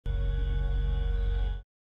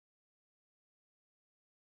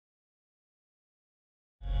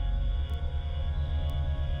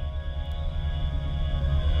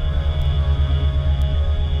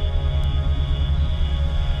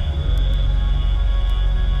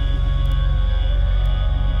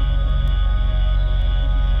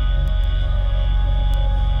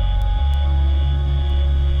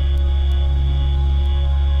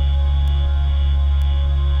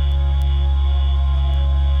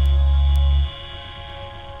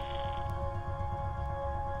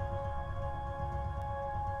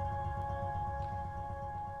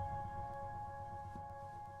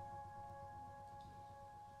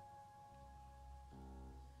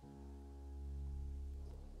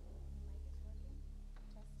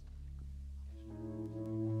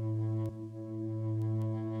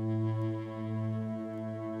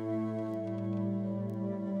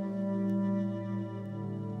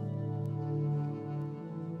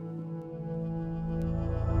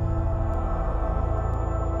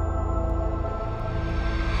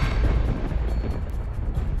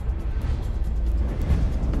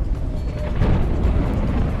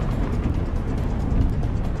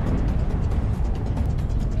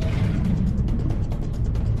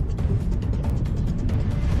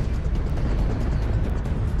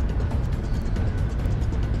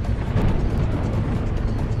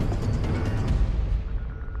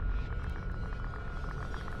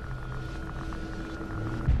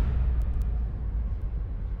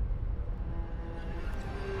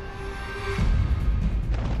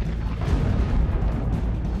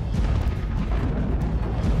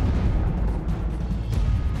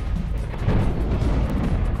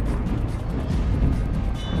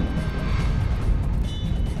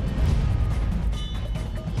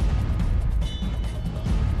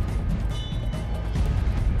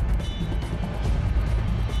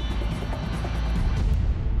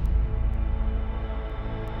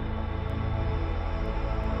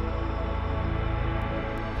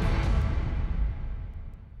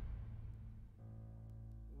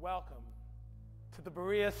the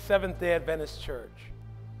Berea Seventh-day Adventist Church,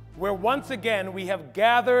 where once again we have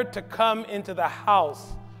gathered to come into the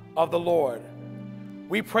house of the Lord.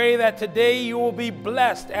 We pray that today you will be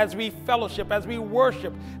blessed as we fellowship, as we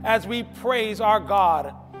worship, as we praise our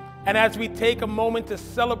God, and as we take a moment to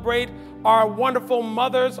celebrate our wonderful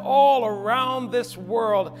mothers all around this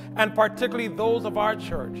world, and particularly those of our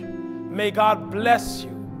church. May God bless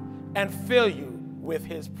you and fill you with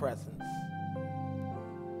His presence.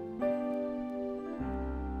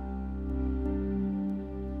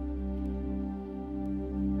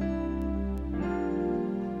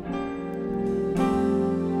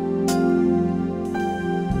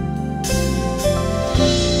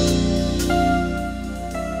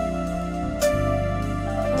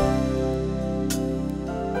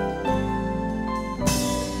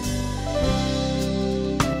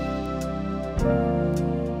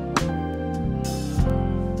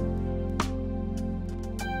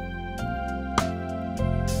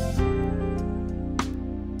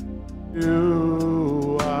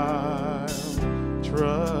 You I'll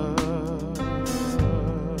trust.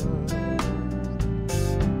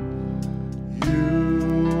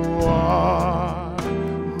 You are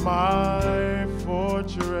my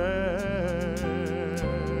fortress.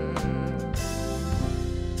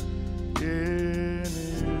 In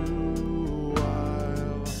you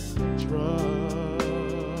I'll trust.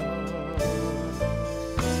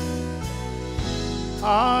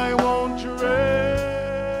 I won't dread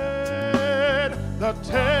the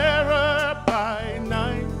terror by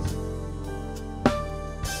night,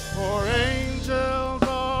 for angels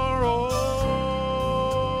are all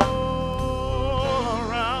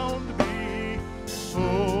around me,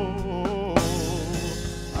 so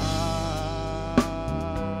I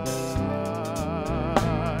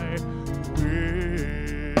will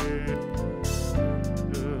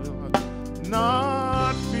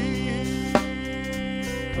not fear.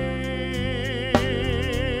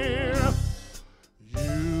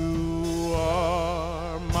 You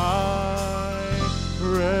are my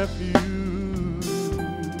refuge.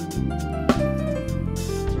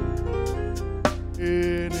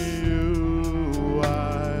 In you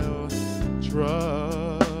I'll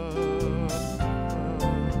trust.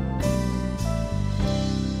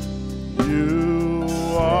 You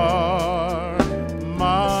are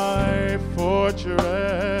my fortress.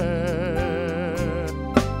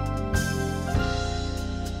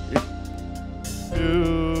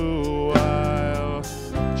 You I'll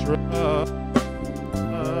trust.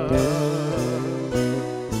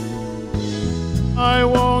 I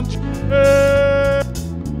won't dread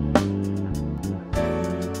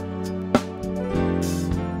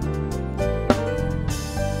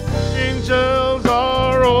angels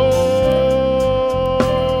are all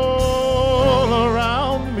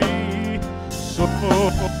around me, so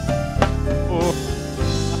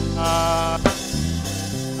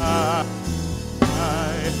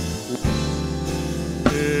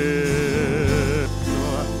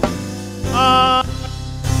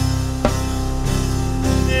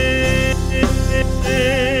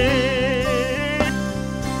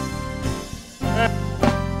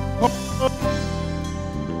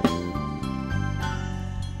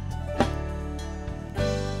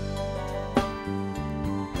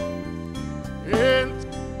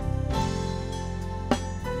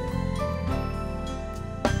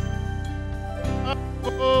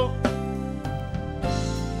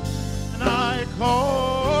and I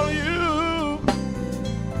call you,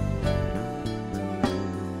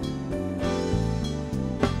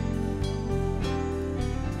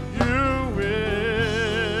 you will.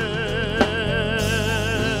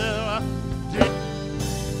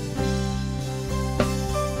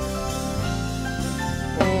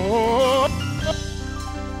 Oh,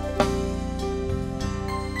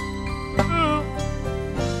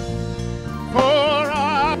 for I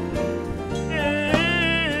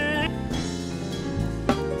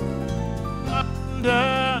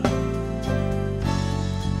under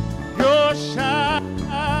your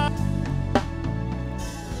shadow,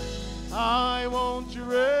 I won't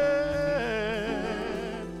dread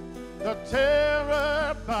the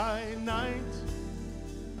terror by night,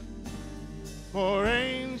 for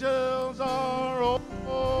angels are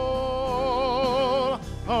all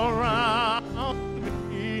around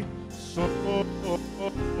me, so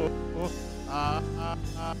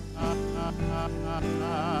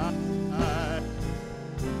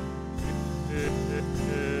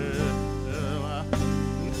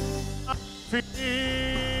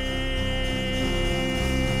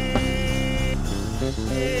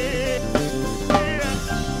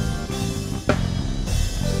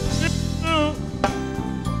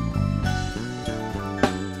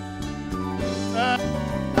I feel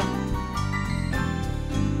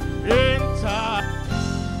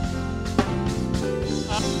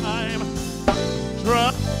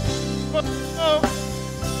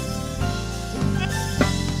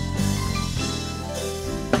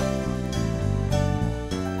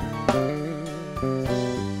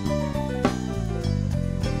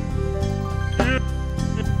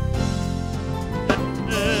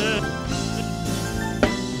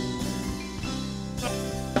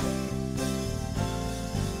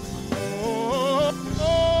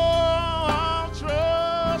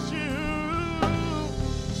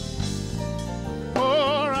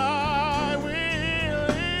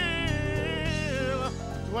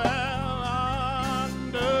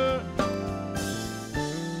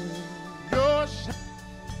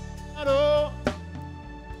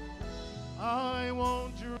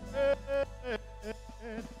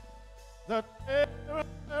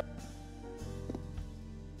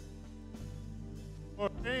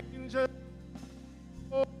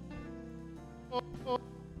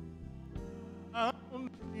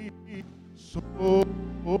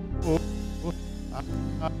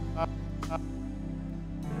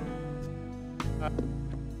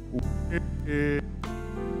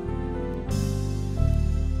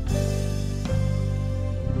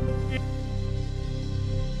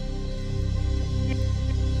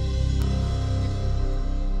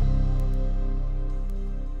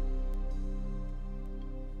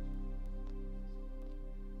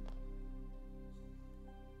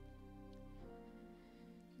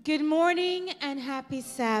Good morning and happy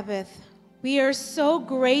Sabbath. We are so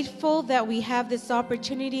grateful that we have this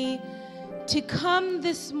opportunity to come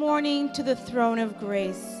this morning to the throne of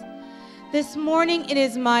grace. This morning it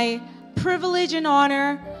is my privilege and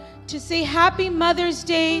honor to say Happy Mother's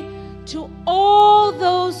Day to all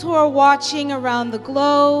those who are watching around the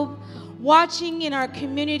globe, watching in our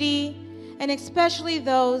community, and especially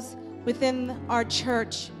those within our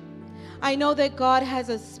church. I know that God has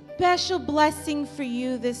a special blessing for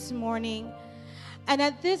you this morning. And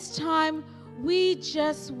at this time, we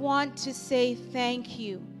just want to say thank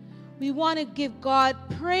you. We want to give God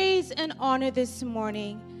praise and honor this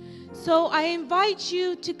morning. So I invite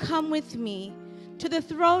you to come with me to the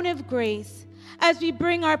throne of grace as we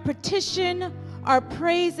bring our petition, our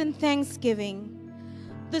praise, and thanksgiving.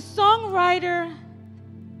 The songwriter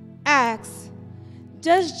asks,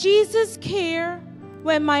 does Jesus care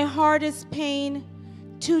when my heart is pain?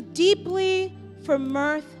 Too deeply for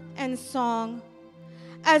mirth and song.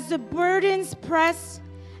 As the burdens press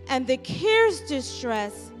and the cares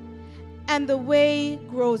distress, and the way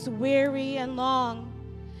grows weary and long,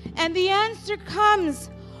 and the answer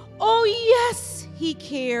comes, oh yes, he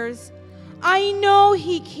cares. I know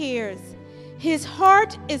he cares. His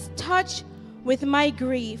heart is touched with my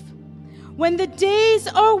grief. When the days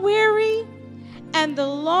are weary and the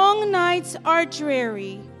long nights are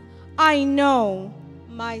dreary, I know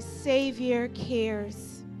my Savior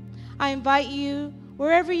cares. I invite you,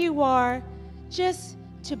 wherever you are, just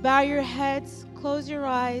to bow your heads, close your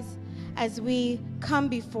eyes, as we come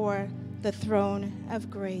before the throne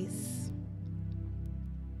of grace.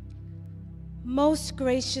 Most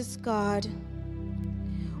gracious God,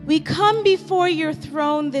 we come before your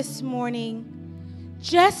throne this morning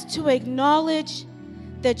just to acknowledge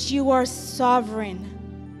that you are sovereign.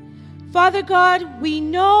 Father God, we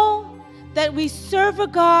know that we serve a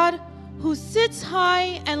God who sits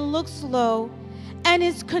high and looks low and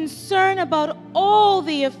is concerned about all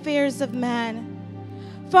the affairs of man.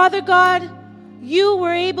 Father God, you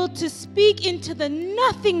were able to speak into the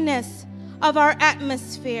nothingness of our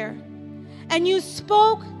atmosphere, and you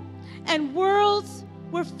spoke and worlds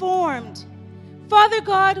were formed. Father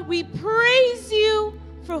God, we praise you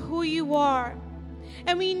for who you are.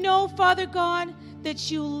 And we know, Father God, that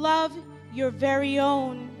you love your very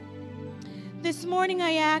own. This morning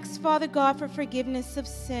I ask, Father God, for forgiveness of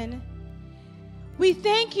sin. We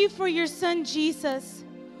thank you for your Son, Jesus,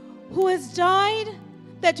 who has died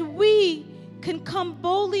that we can come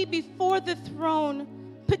boldly before the throne,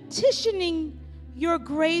 petitioning your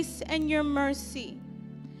grace and your mercy.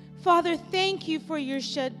 Father, thank you for your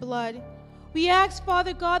shed blood. We ask,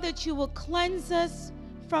 Father God, that you will cleanse us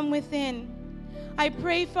from within. I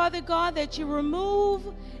pray, Father God, that you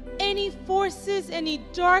remove any forces, any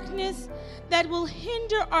darkness that will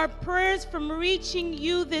hinder our prayers from reaching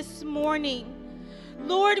you this morning.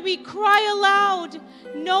 Lord, we cry aloud,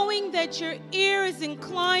 knowing that your ear is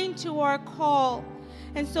inclined to our call.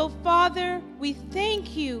 And so, Father, we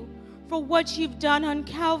thank you for what you've done on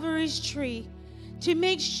Calvary's tree to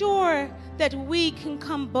make sure that we can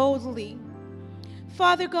come boldly.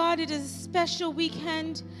 Father God, it is a special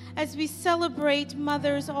weekend as we celebrate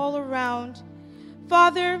mothers all around.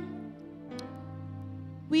 Father,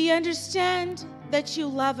 we understand that you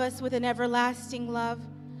love us with an everlasting love.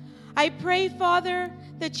 I pray, Father,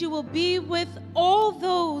 that you will be with all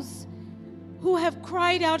those who have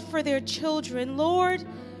cried out for their children. Lord,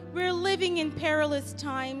 we're living in perilous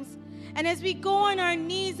times. And as we go on our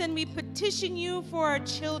knees and we petition you for our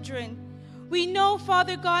children, we know,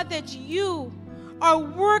 Father God, that you are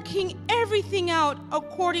working everything out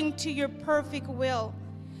according to your perfect will.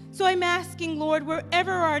 So I'm asking, Lord,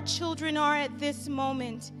 wherever our children are at this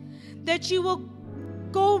moment, that you will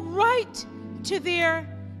go right to their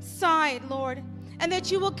side, Lord, and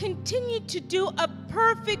that you will continue to do a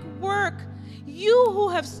perfect work. You who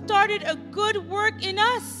have started a good work in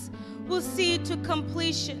us will see it to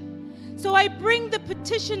completion. So I bring the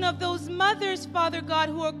petition of those mothers, Father God,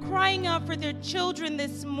 who are crying out for their children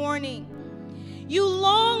this morning. You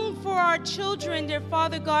long for our children, dear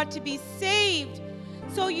Father God, to be saved.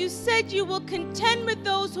 So you said you will contend with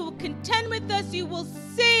those who will contend with us. You will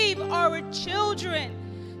save our children.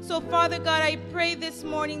 So, Father God, I pray this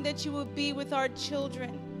morning that you will be with our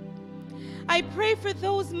children. I pray for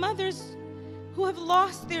those mothers who have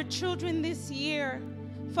lost their children this year.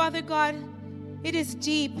 Father God, it is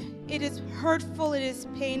deep, it is hurtful, it is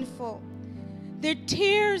painful. Their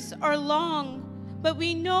tears are long, but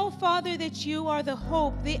we know, Father, that you are the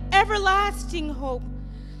hope, the everlasting hope.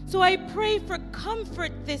 So I pray for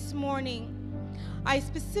comfort this morning. I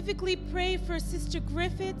specifically pray for Sister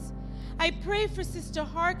Griffiths. I pray for Sister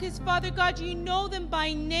Harkis. Father God, you know them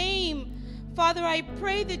by name. Father, I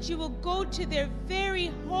pray that you will go to their very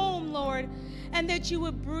home, Lord, and that you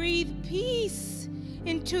will breathe peace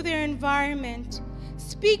into their environment.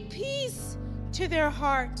 Speak peace to their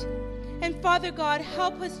heart. And Father God,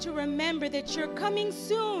 help us to remember that you're coming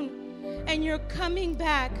soon and you're coming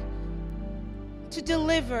back to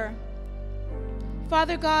deliver.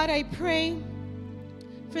 Father God, I pray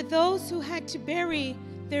for those who had to bury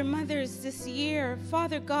their mothers this year.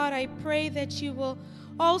 Father God, I pray that you will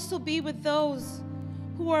also be with those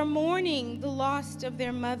who are mourning the loss of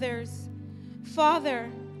their mothers. Father,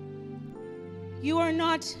 you are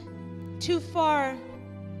not too far.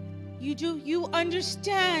 You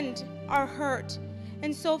understand our hurt.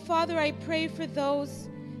 And so, Father, I pray for those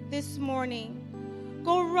this morning.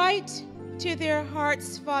 Go right to their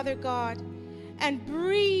hearts, Father God, and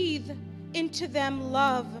breathe into them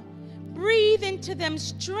love. Breathe into them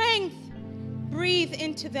strength. Breathe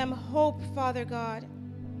into them hope, Father God.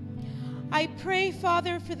 I pray,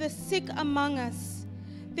 Father, for the sick among us.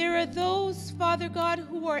 There are those, Father God,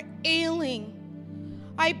 who are ailing.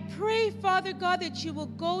 I pray, Father God, that you will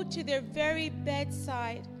go to their very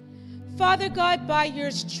bedside. Father God, by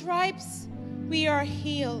your stripes, we are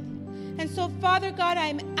healed. And so, Father God,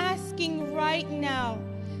 I'm asking right now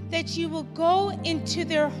that you will go into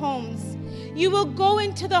their homes. You will go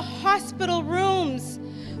into the hospital rooms.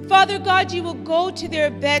 Father God, you will go to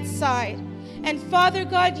their bedside. And Father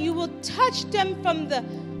God, you will touch them from the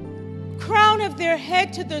crown of their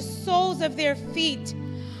head to the soles of their feet.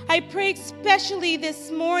 I pray especially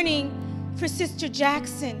this morning for Sister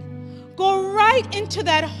Jackson. Go right into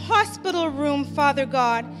that hospital room, Father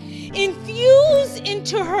God. Infuse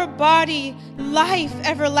into her body life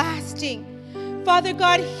everlasting. Father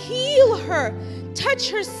God, heal her.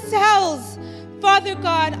 Touch her cells. Father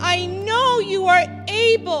God, I know you are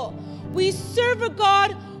able. We serve a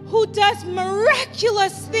God who does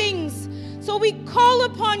miraculous things. So we call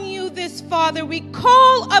upon you this, Father. We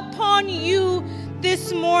call upon you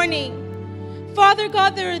this morning. Father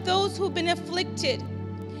God, there are those who've been afflicted.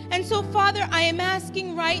 And so, Father, I am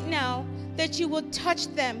asking right now that you will touch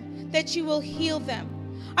them, that you will heal them.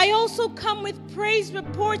 I also come with praise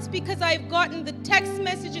reports because I've gotten the text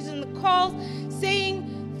messages and the calls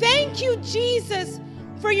saying, thank you, Jesus,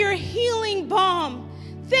 for your healing balm.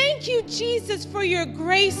 Thank you, Jesus, for your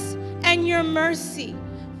grace and your mercy.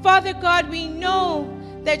 Father God, we know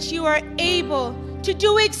that you are able to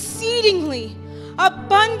do exceedingly,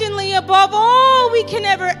 abundantly above all we can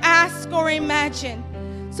ever ask or imagine.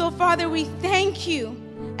 So, Father, we thank you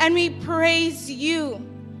and we praise you.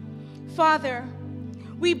 Father,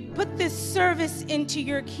 we put this service into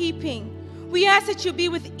your keeping. We ask that you be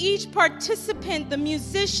with each participant, the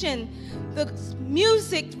musician, the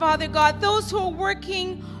music, Father God, those who are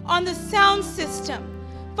working on the sound system.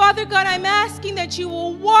 Father God, I'm asking that you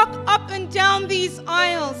will walk up and down these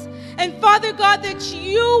aisles. And Father God, that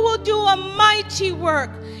you will do a mighty work.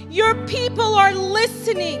 Your people are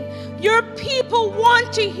listening. Your people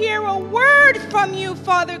want to hear a word from you,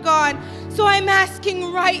 Father God. So I'm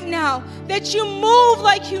asking right now that you move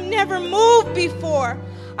like you never moved before.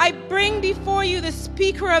 I bring before you the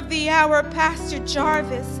speaker of the hour, Pastor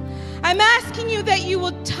Jarvis. I'm asking you that you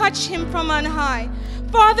will touch him from on high.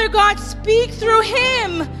 Father God, speak through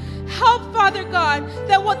him. Help, Father God,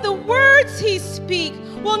 that what the words he speaks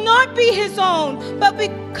will not be his own, but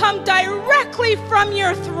come directly from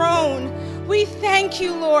your throne. We thank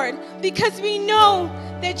you, Lord, because we know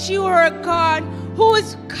that you are a God who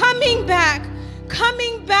is coming back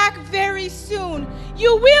very soon.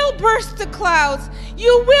 You will burst the clouds.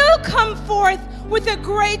 You will come forth with a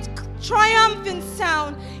great triumphant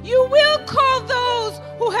sound. You will call those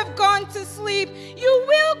who have gone to sleep. You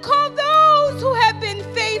will call those who have been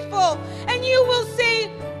faithful. And you will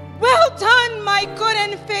say, well done, my good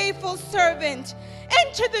and faithful servant.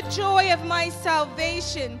 Enter the joy of my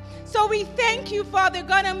salvation. So we thank you, Father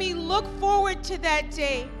God, and we look forward to that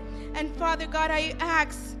day. And Father God, I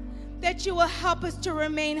ask that you will help us to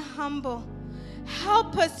remain humble.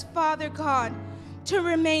 Help us, Father God, to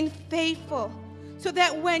remain faithful, so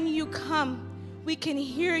that when you come, we can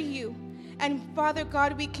hear you. And Father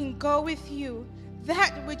God, we can go with you,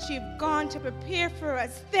 that which you've gone to prepare for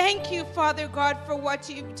us. Thank you, Father God, for what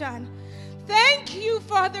you've done. Thank you,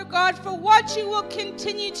 Father God, for what you will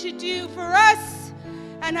continue to do for us.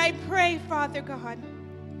 And I pray, Father God,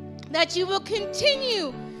 that you will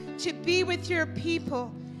continue to be with your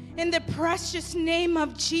people. In the precious name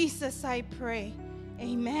of Jesus, I pray.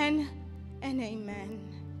 Amen and amen.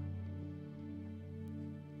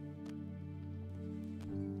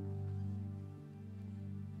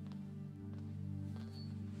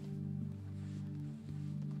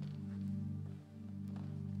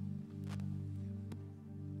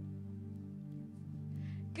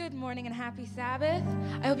 Good morning and happy Sabbath.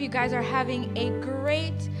 I hope you guys are having a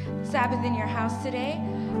great Sabbath in your house today.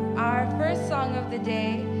 Our first song of the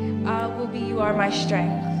day will be You Are My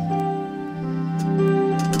Strength.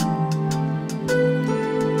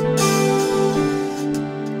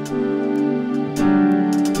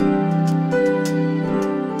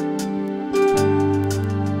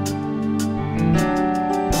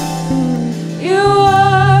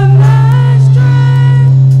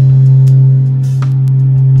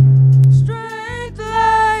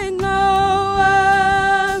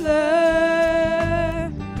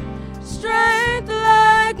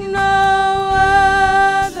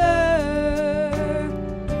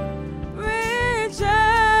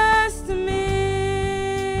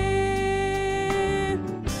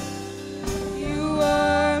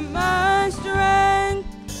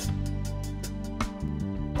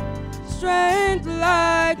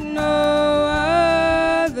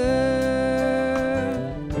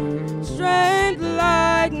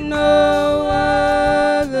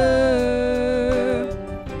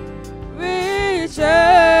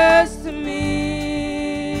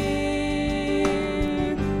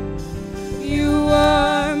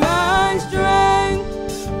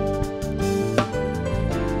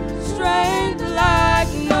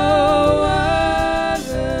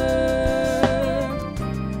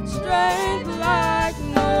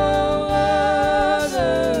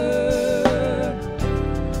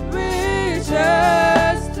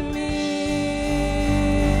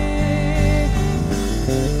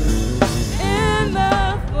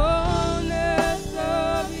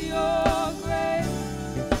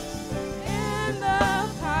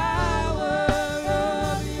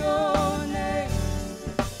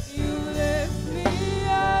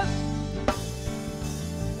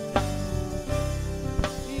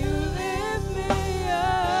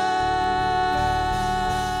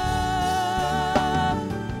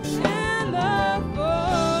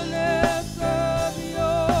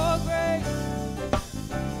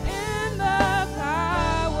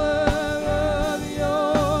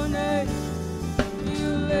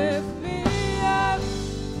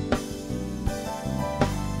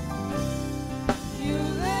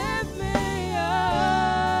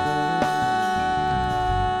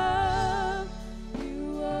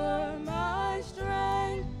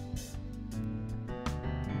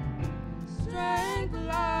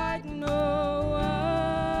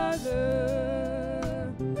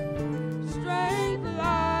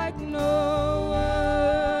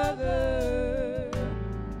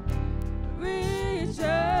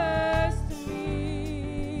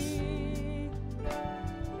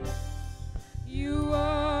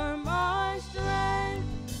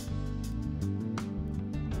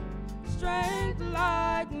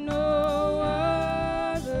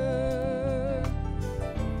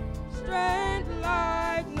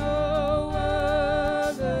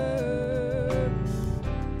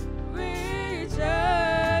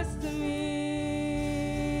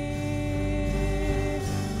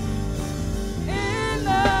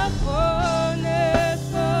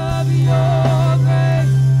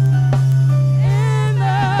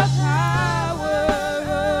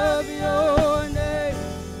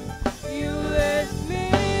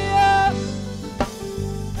 Me up.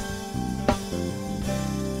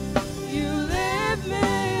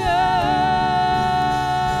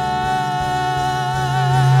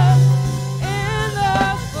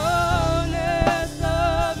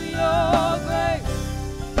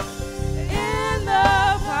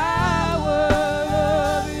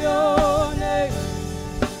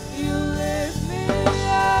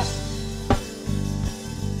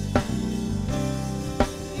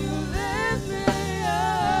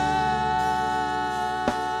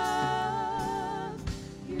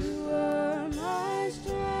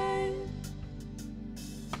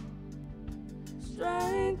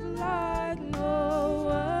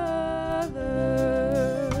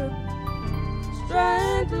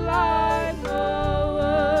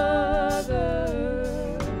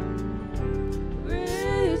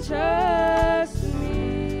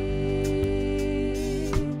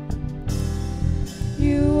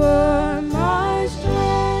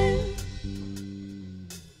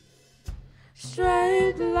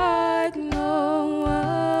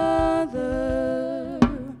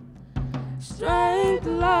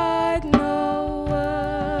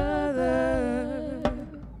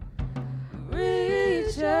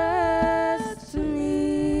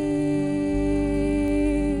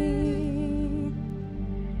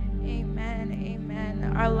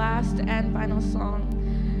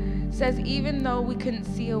 says, even though we couldn't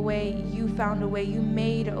see a way, you found a way. You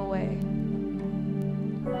made a way.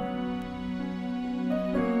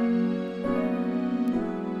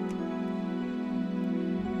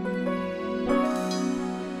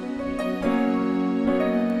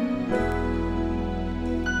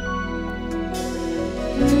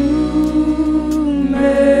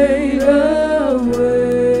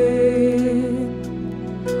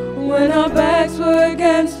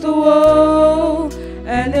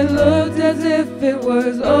 It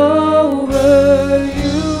was over,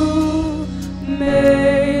 you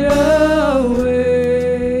made a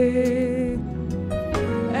way,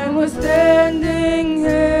 and we're standing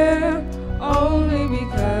here only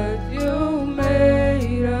because you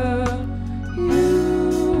made a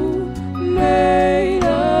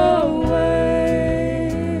way.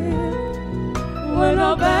 When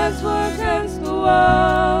our backs were against the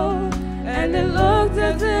wall, and it looked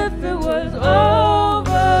as if it was over.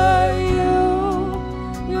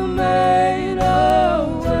 Made a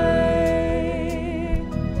way,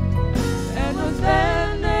 and we're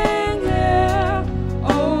standing here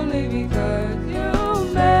only because you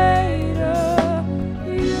made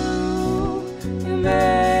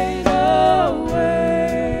a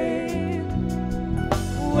way.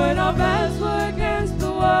 When our backs were against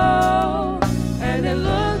the wall, and it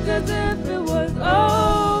looked as if it was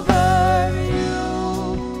over, you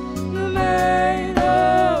made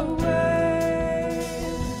a way.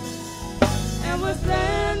 We're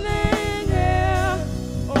standing here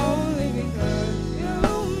only because you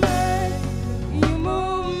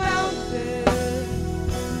move mountains,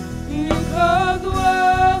 you cause the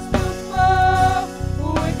world to fall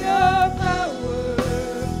with your power.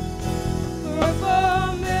 For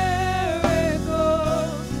miracles,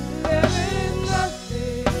 there is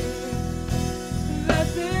nothing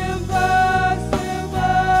that's impossible,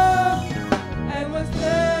 and we're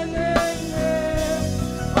standing here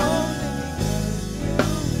only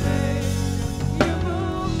because you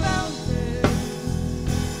move mountains,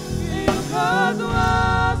 you cause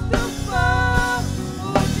walls to fall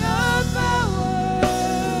with your power.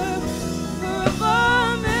 For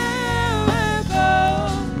miracles,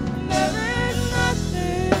 there is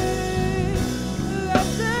nothing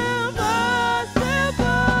that's impossible,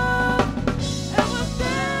 and we're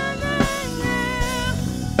standing here only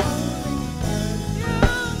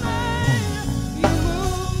because you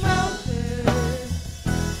move mountains.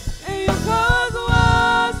 And you cause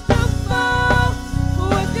walls to fall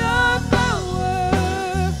with your power.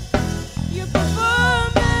 You perform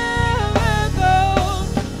miracles,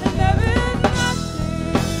 and there is nothing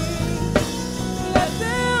that's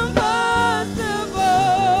impossible.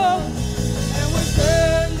 And we're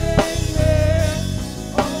standing here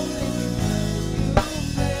only because you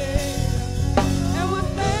made. And we're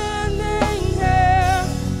standing here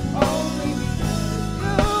only because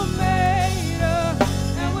you made us.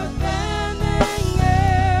 And we're standing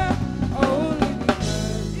here only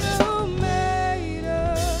because you made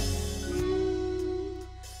us. You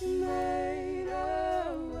made a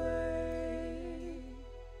way.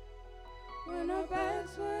 When our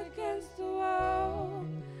backs were against the wall,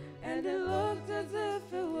 and it looked as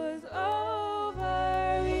if it was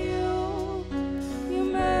over, you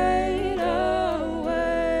made a way.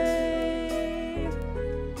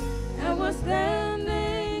 And we're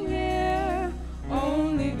standing here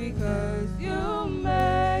only because you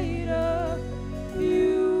made a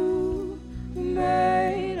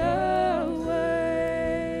way.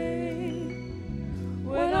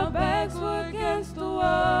 When our backs were against the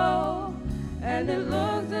wall, and it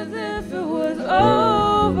looked as if it was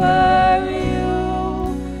over,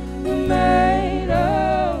 you made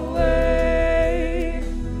a way.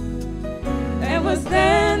 And we're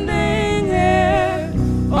standing here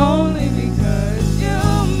only because you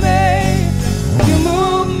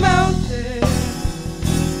move mountains,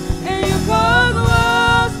 and you cause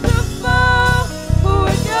walls to fall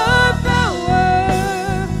with your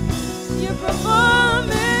power. You perform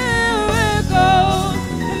miracles,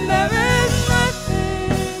 and there is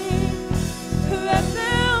nothing that's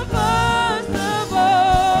impossible.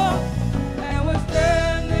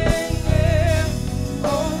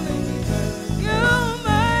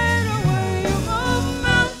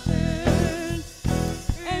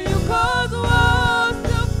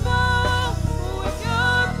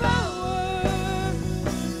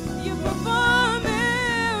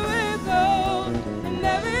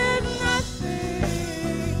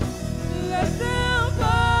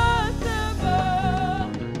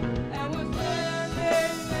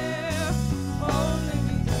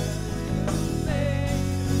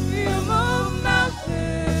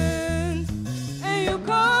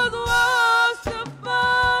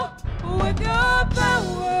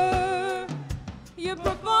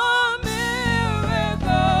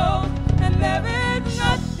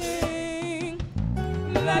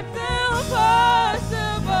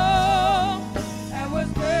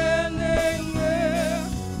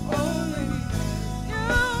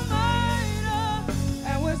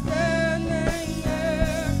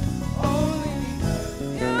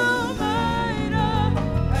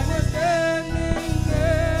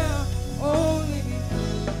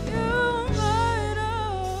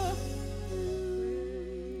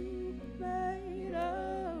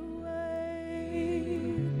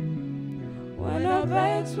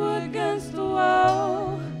 backs were against the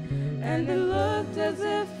wall, and it looked as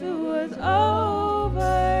if it was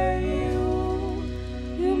over.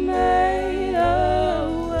 You made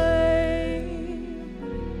a way,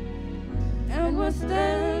 and we're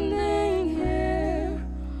standing here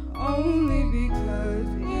only because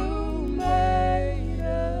you made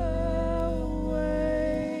a way.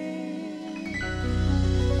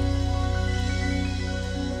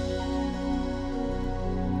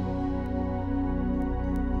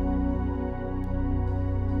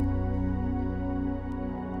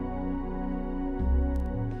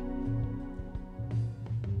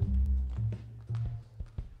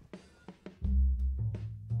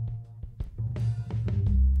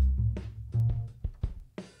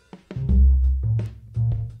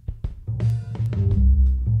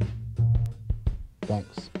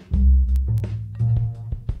 Thanks.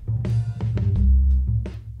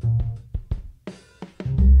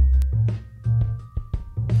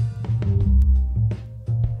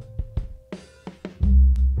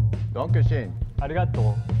 Dankeschön. ありがとう。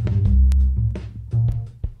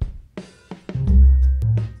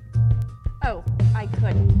 Oh, I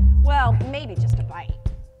couldn't. Well, maybe just a bite.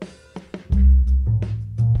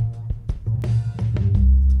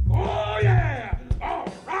 Oh, yeah! All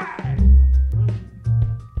right!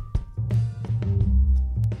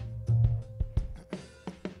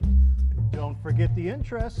 Don't forget the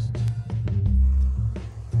interest.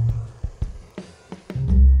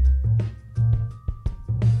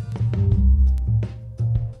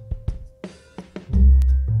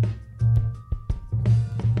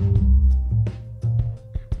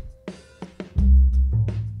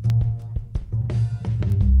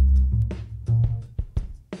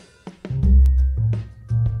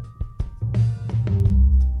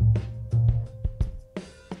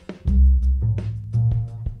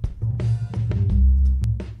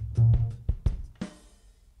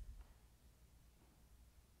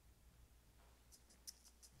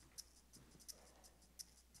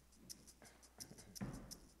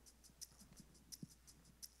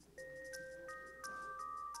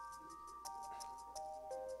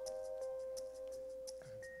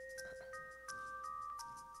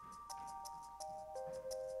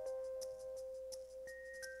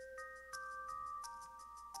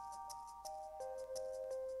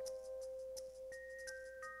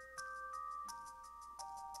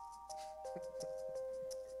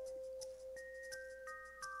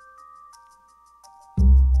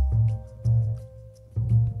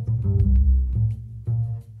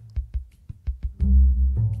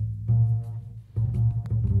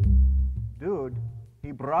 Dude,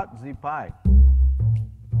 he brought the pie.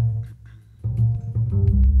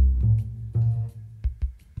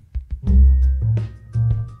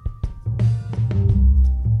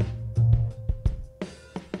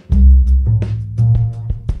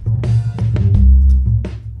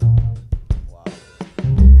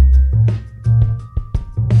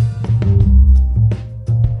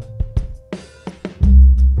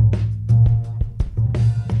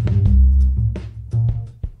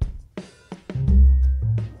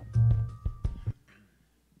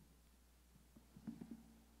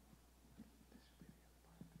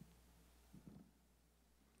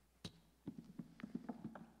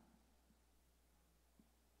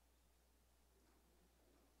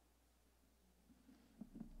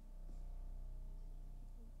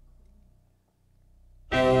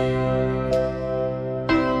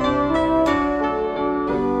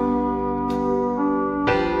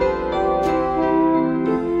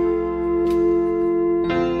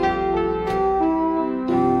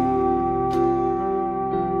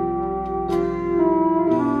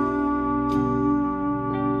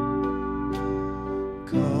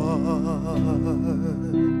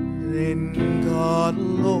 In God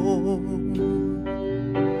alone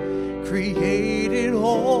created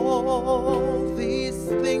all these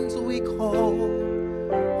things we call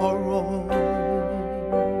our own,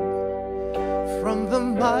 from the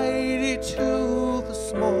mighty to the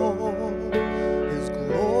small. His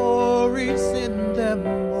glory's in them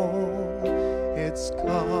all. It's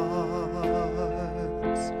God's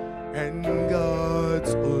and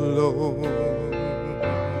God's alone.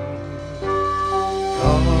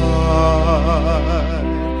 God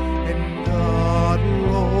and God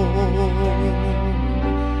alone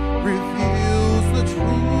reveals the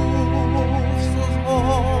truths of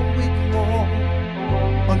all we call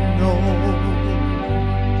unknown.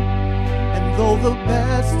 And though the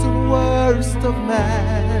best and worst of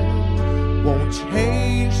man won't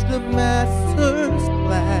change the Master's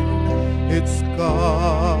plan, it's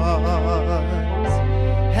God's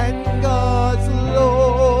and God's alone.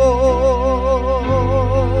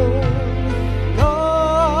 God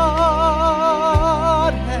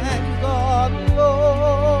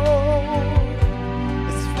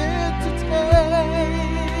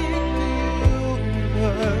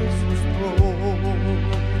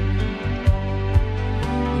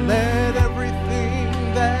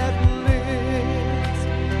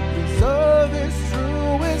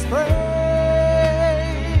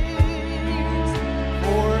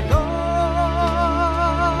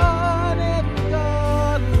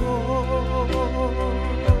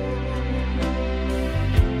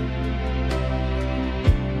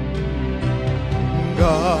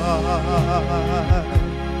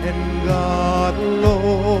and God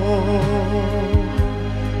alone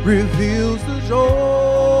reveals the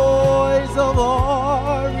joys of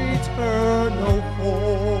our eternal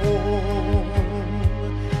home.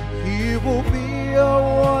 He will be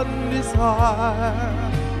our one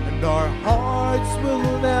desire, and our hearts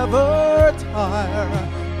will never tire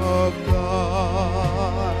of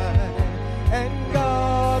God and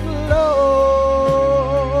God alone.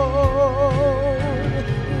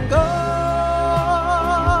 God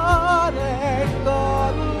and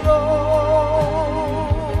God alone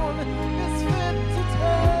is fit to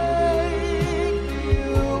take the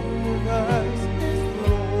universe's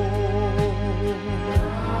throne.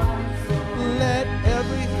 Let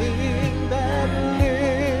everything that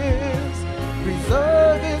lives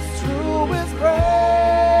preserve its truest praise.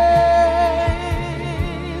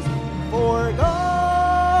 For God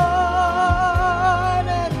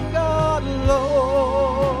and God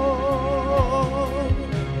alone,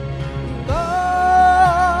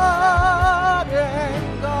 God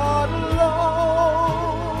and God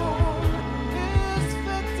alone is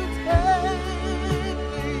fit to take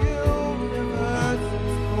the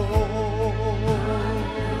universe's throne.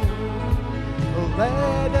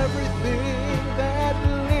 Let everything that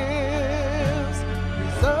lives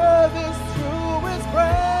preserve its truest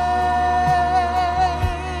praise.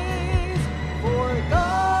 For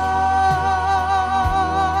God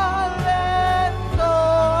and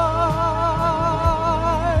God,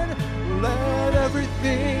 let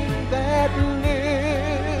everything that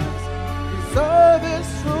lives preserve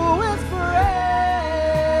its truest praise.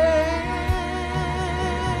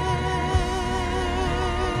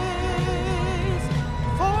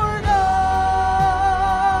 For God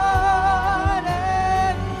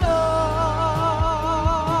and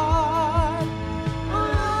God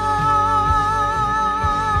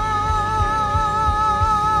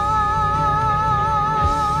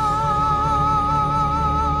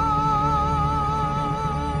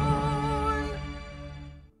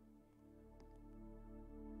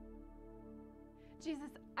Jesus,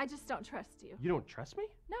 I just don't trust you. You don't trust me?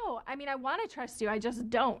 No, I mean, I want to trust you. I just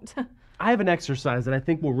don't. I have an exercise that I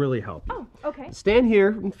think will really help you. Oh, okay. Stand here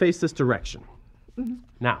and face this direction.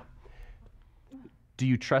 Now, do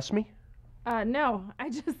you trust me? No, I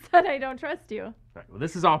just said I don't trust you. All right, well,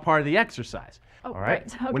 this is all part of the exercise. Oh, all right?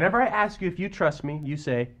 right, okay. Whenever I ask you if you trust me, you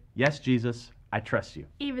say, yes, Jesus, I trust you.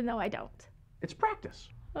 Even though I don't. It's practice.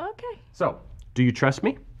 Okay. So, do you trust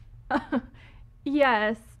me?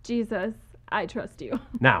 Yes, Jesus, I trust you.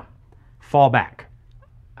 Now, fall back.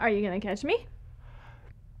 Are you going to catch me?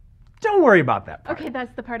 Don't worry about that part. Okay,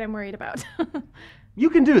 that's the part I'm worried about. You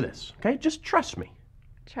can do this, okay? Just trust me.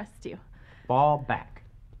 Trust you. Fall back.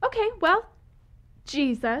 Okay, well,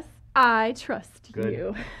 Jesus, I trust Good.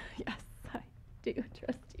 you. Yes, I do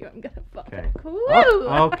trust you. I'm going to fall Okay. back. Woo!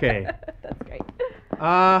 Oh, okay. That's great.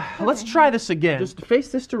 Let's try this again. Just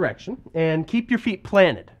face this direction and keep your feet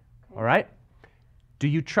planted, all right? Do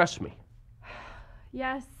you trust me?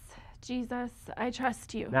 Yes, Jesus, I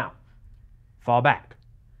trust you. Now, fall back.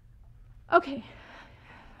 Okay,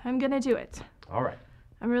 I'm going to do it. All right.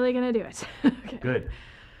 I'm really going to do it. Okay. Good.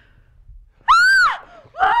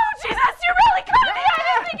 Oh, Jesus, you really caught me! I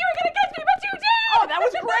didn't think you were going to catch me, but you did! Oh, that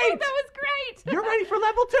was great! That was great! You're ready for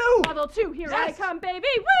level 2. Level 2, here I Yes. come, baby!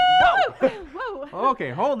 Woo! Whoa!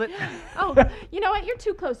 Okay, hold it. Oh, you know what? You're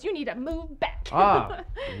too close. You need to move back. Ah,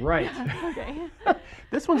 right. Okay.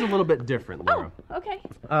 This one's a little bit different, Laura. Okay.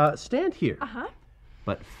 Stand here, Uh-huh.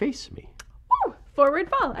 but face me. Woo! Forward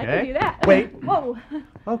fall. I Okay. can do that. Wait. Whoa.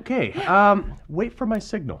 Okay, wait for my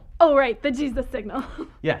signal. Oh, right, the Jesus signal.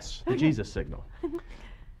 Yes, the Jesus signal.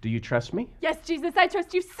 Do you trust me? Yes, Jesus, I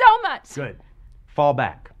trust you so much. Good. Fall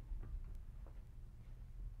back.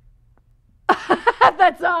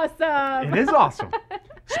 That's awesome. It is awesome,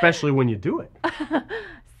 especially when you do it.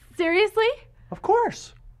 Seriously? Of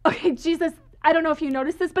course. Okay, Jesus, I don't know if you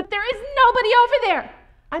noticed this, but there is nobody over there.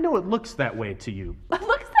 I know it looks that way to you. It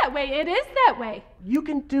looks that way. It is that way. You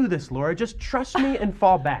can do this, Laura. Just trust me and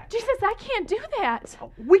fall back. Jesus, I can't do that.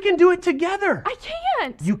 We can do it together. I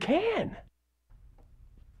can't. You can.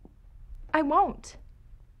 I won't.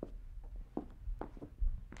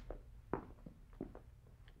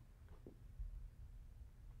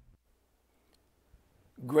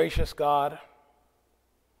 Gracious God,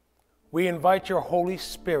 we invite your Holy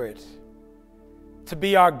Spirit to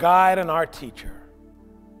be our guide and our teacher.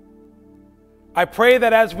 I pray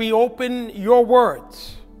that as we open your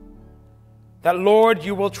words, that, Lord,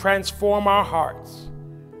 you will transform our hearts,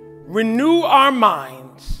 renew our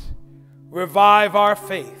minds, revive our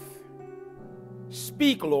faith.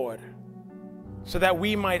 Speak, Lord, so that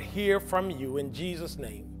we might hear from you. In Jesus'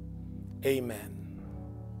 name, amen.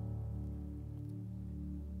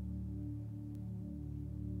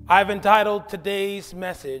 I've entitled today's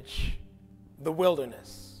message, The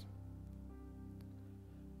Wilderness.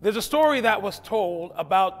 There's a story that was told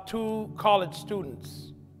about two college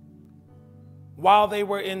students. While they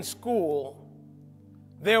were in school,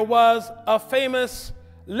 there was a famous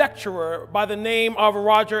lecturer by the name of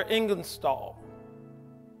Roger Ingersoll.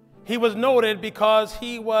 He was noted because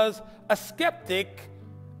he was a skeptic,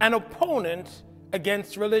 an opponent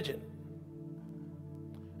against religion.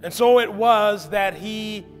 And so it was that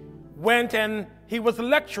he went and he was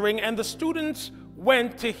lecturing, and the students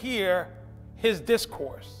went to hear his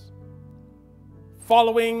discourse.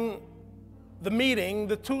 Following the meeting,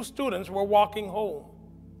 the two students were walking home.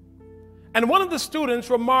 And one of the students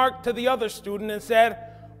remarked to the other student and said,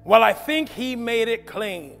 "Well, I think he made it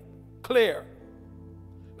clear.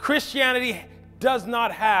 Christianity does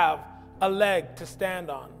not have a leg to stand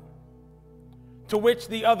on." To which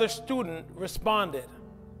the other student responded,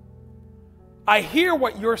 "I hear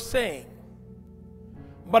what you're saying,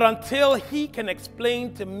 but until he can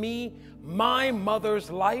explain to me my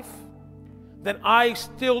mother's life, then I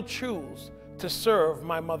still choose to serve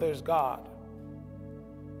my mother's God."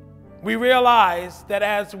 We realize that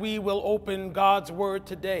as we will open God's Word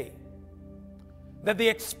today, that the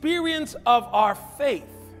experience of our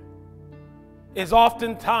faith is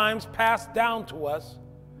oftentimes passed down to us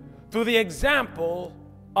through the example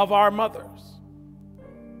of our mothers.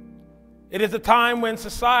 It is a time when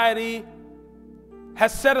society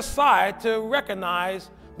has set aside to recognize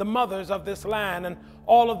the mothers of this land and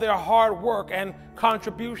all of their hard work and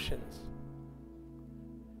contributions.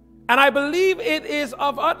 And I believe it is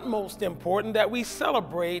of utmost importance that we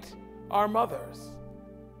celebrate our mothers.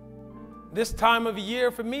 This time of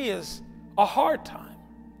year for me is a hard time,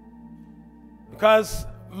 because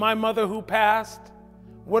my mother who passed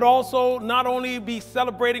would also not only be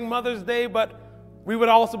celebrating Mother's Day, but we would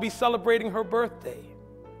also be celebrating her birthday.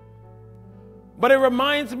 But it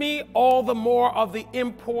reminds me all the more of the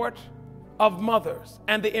import of mothers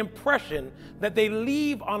and the impression that they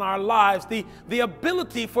leave on our lives, the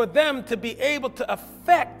ability for them to be able to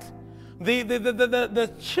affect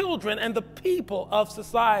the children and the people of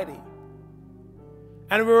society.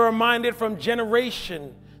 And we're reminded from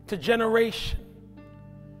generation to generation.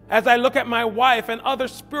 As I look at my wife and other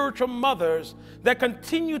spiritual mothers that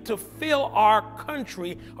continue to fill our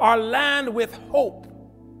country, our land with hope,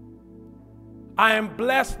 I am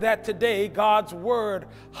blessed that today God's Word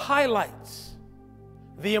highlights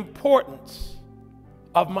the importance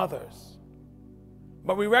of mothers.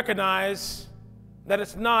 But we recognize that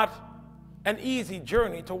it's not an easy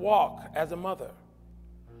journey to walk as a mother.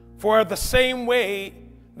 For the same way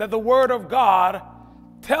that the Word of God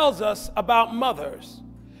tells us about mothers,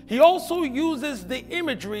 He also uses the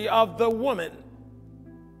imagery of the woman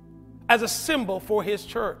as a symbol for His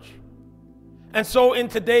church. And so in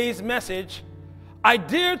today's message, I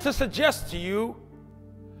dare to suggest to you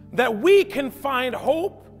that we can find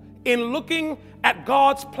hope in looking at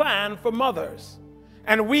God's plan for mothers.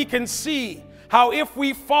 And we can see how if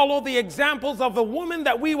we follow the examples of the woman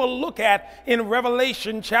that we will look at in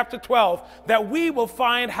Revelation chapter 12, that we will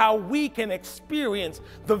find how we can experience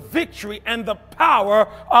the victory and the power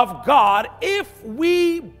of God if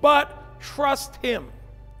we but trust Him.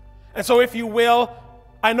 And so if you will,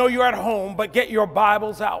 I know you're at home, but get your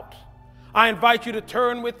Bibles out. I invite you to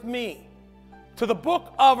turn with me to the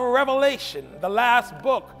book of Revelation, the last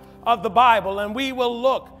book of the Bible, and we will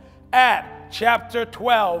look at chapter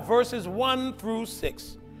 12, verses 1 through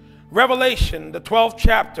 6. Revelation, the 12th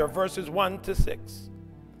chapter, verses 1 to 6.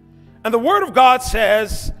 And the Word of God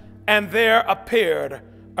says, "And there appeared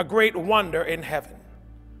a great wonder in heaven,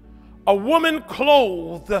 a woman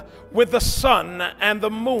clothed with the sun and the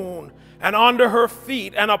moon, and under her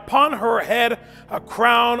feet and upon her head a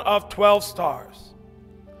crown of 12 stars.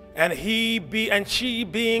 And she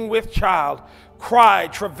being with child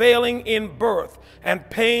cried, travailing in birth and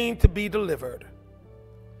pain to be delivered.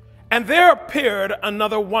 And there appeared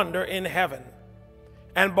another wonder in heaven,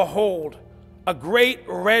 and behold, a great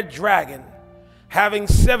red dragon, having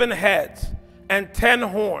 7 heads and 10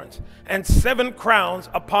 horns and 7 crowns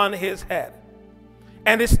upon his head.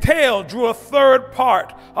 And his tail drew a third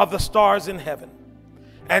part of the stars in heaven,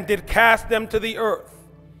 and did cast them to the earth.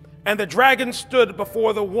 And the dragon stood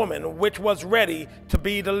before the woman, which was ready to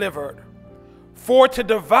be delivered, for to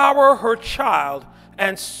devour her child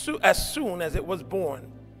as soon as it was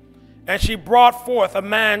born. And she brought forth a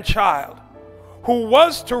man-child, who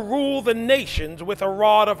was to rule the nations with a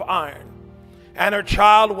rod of iron. And her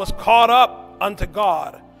child was caught up unto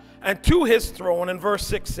God, and to his throne. And verse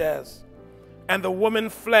 6 says, "And the woman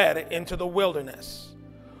fled into the wilderness,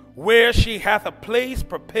 where she hath a place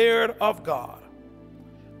prepared of God,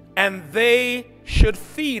 and they should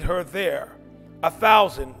feed her there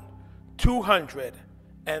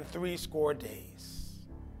 1,260 days.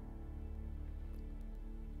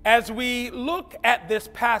 As we look at this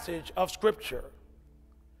passage of Scripture,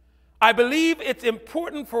 I believe it's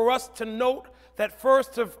important for us to note that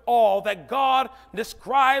first of all, that God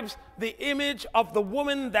describes the image of the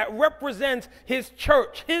woman that represents his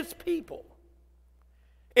church, his people.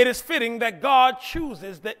 It is fitting that God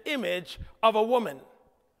chooses the image of a woman,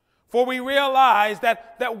 for we realize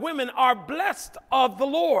that women are blessed of the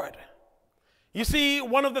Lord. You see,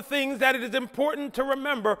 one of the things that it is important to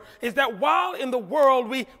remember is that while in the world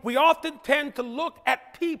we often tend to look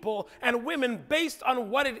at people and women based on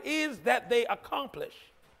what it is that they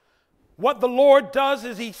accomplish, what the Lord does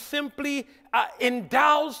is he simply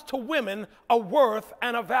endows to women a worth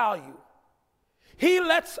and a value. He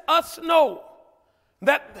lets us know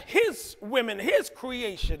that his women, his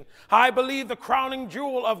creation, I believe the crowning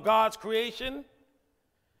jewel of God's creation,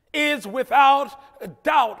 is without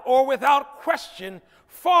doubt or without question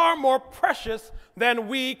far more precious than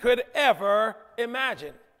we could ever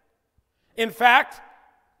imagine. In fact,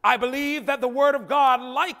 I believe that the Word of God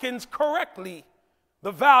likens correctly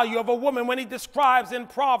the value of a woman when he describes in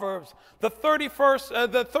Proverbs, the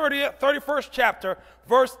 31st chapter,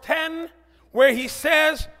 verse 10, where he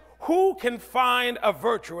says, "Who can find a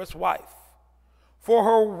virtuous wife? For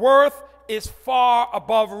her worth is far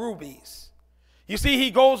above rubies." You see, he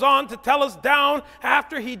goes on to tell us down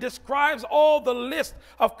after he describes all the list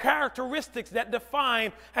of characteristics that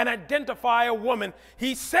define and identify a woman.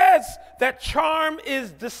 He says that charm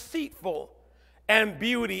is deceitful and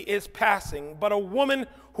beauty is passing, but a woman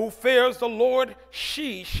who fears the Lord,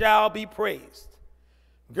 she shall be praised.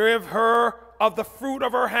 Give her of the fruit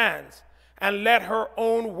of her hands, and let her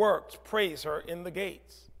own works praise her in the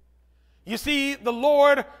gates. You see, the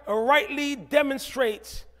Lord rightly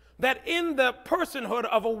demonstrates that in the personhood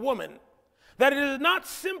of a woman, that it is not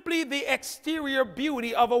simply the exterior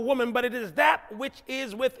beauty of a woman, but it is that which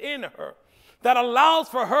is within her that allows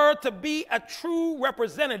for her to be a true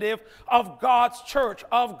representative of God's church,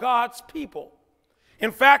 of God's people.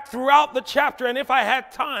 In fact, throughout the chapter, and if I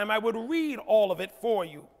had time, I would read all of it for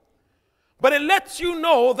you. But it lets you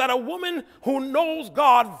know that a woman who knows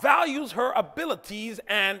God values her abilities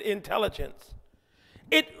and intelligence.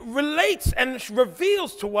 It relates and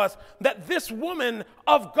reveals to us that this woman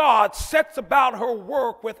of God sets about her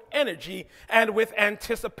work with energy and with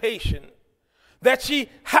anticipation. That she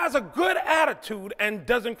has a good attitude and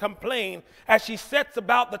doesn't complain as she sets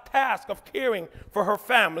about the task of caring for her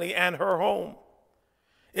family and her home.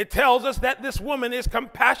 It tells us that this woman is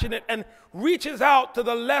compassionate and reaches out to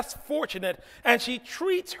the less fortunate, and she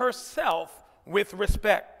treats herself with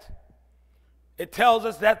respect. It tells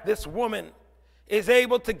us that this woman is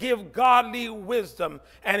able to give godly wisdom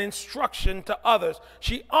and instruction to others.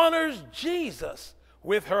 She honors Jesus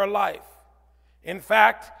with her life. In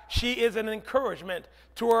fact, she is an encouragement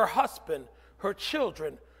to her husband, her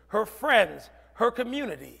children, her friends, her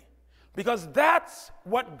community, because that's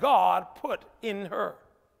what God put in her.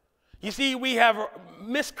 You see, we have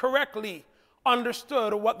miscorrectly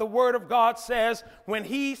understood what the Word of God says when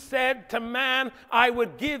he said to man, "I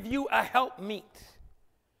would give you a helpmeet."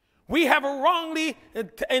 We have wrongly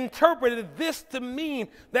interpreted this to mean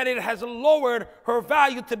that it has lowered her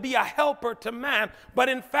value to be a helper to man. But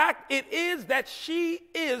in fact, it is that she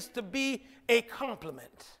is to be a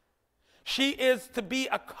complement. She is to be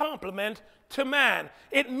a complement to man.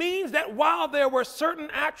 It means that while there were certain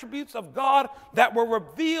attributes of God that were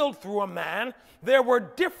revealed through a man, there were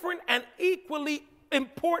different and equally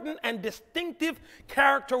important and distinctive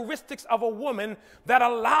characteristics of a woman that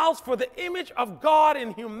allows for the image of God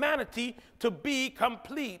in humanity to be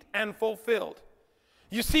complete and fulfilled.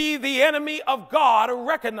 You see, the enemy of God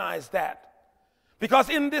recognized that, because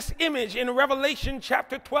in this image in Revelation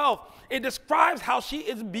chapter 12, it describes how she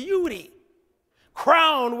is beauty,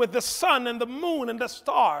 crowned with the sun and the moon and the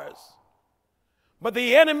stars. But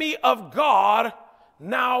the enemy of God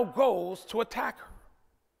now goes to attack her.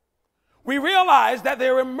 We realize that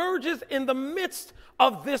there emerges in the midst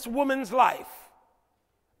of this woman's life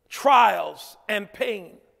trials and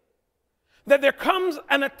pain. That there comes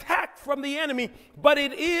an attack from the enemy, but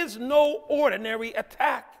it is no ordinary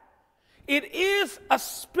attack. It is a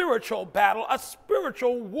spiritual battle, a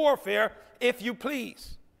spiritual warfare, if you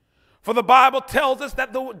please. For the Bible tells us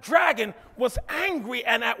that the dragon was angry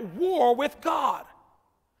and at war with God.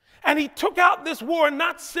 And he took out this war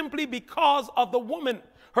not simply because of the woman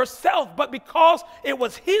herself, but because it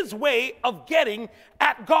was his way of getting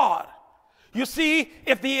at God. You see,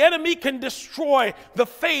 if the enemy can destroy the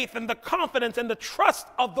faith and the confidence and the trust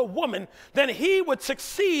of the woman, then he would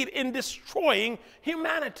succeed in destroying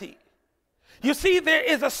humanity. You see, there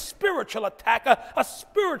is a spiritual attack, a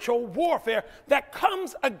spiritual warfare that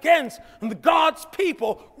comes against God's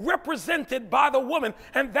people represented by the woman.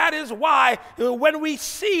 And that is why when we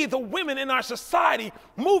see the women in our society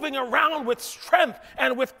moving around with strength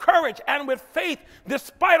and with courage and with faith,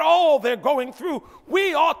 despite all they're going through,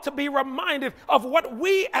 we ought to be reminded of what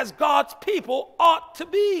we as God's people ought to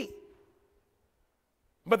be.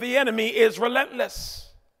 But the enemy is relentless.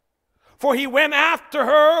 For he went after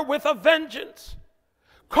her with a vengeance,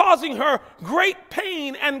 causing her great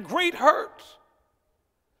pain and great hurt.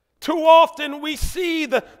 Too often we see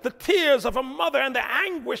the tears of a mother and the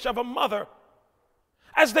anguish of a mother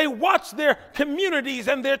as they watch their communities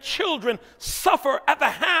and their children suffer at the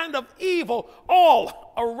hand of evil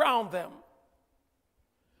all around them.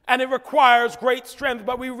 And it requires great strength,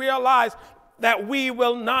 but we realize that we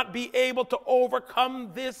will not be able to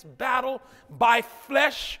overcome this battle by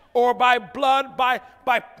flesh or by blood, by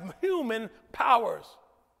human powers.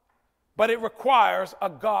 But it requires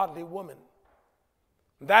a godly woman.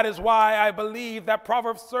 That is why I believe that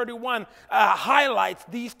Proverbs 31 highlights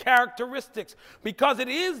these characteristics, because it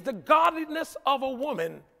is the godliness of a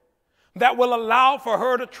woman that will allow for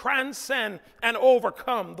her to transcend and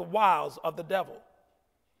overcome the wiles of the devil.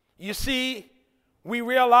 You see, we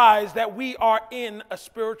realize that we are in a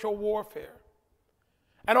spiritual warfare.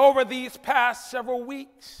 And over these past several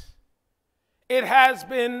weeks, it has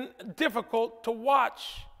been difficult to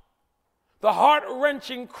watch the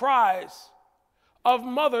heart-wrenching cries of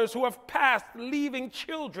mothers who have passed, leaving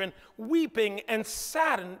children weeping and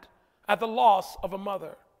saddened at the loss of a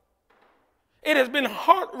mother. It has been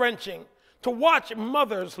heart-wrenching to watch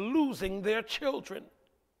mothers losing their children.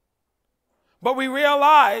 But we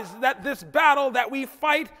realize that this battle that we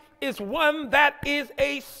fight is one that is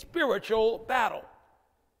a spiritual battle.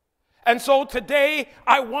 And so today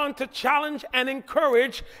I want to challenge and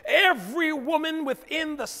encourage every woman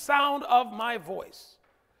within the sound of my voice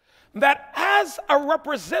that as a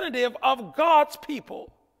representative of God's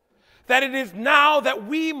people, that it is now that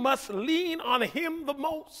we must lean on him the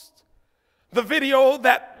most. The video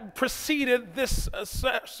that preceded this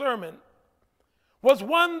sermon was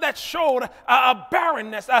one that showed a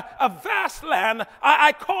barrenness, a vast land.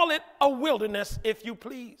 I call it a wilderness, if you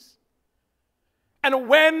please. And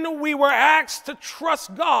when we were asked to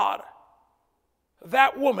trust God,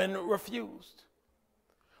 that woman refused.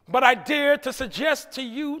 But I dare to suggest to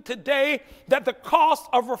you today that the cost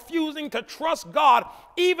of refusing to trust God,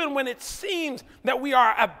 even when it seems that we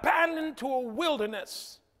are abandoned to a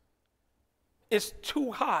wilderness, is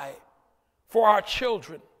too high for our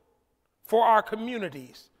children, for our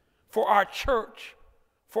communities, for our church,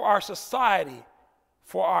 for our society,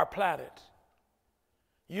 for our planet.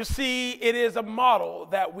 You see, it is a model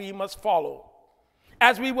that we must follow.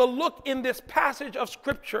 As we will look in this passage of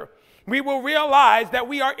Scripture, we will realize that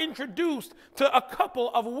we are introduced to a couple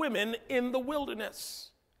of women in the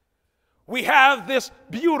wilderness. We have this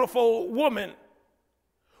beautiful woman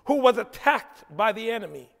who was attacked by the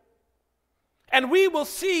enemy. And we will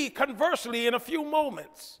see, conversely, in a few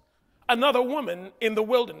moments, another woman in the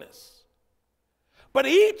wilderness. But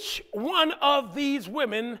each one of these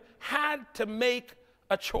women had to make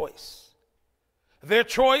a choice. Their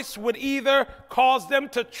choice would either cause them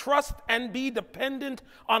to trust and be dependent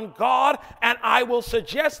on God, and I will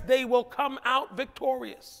suggest they will come out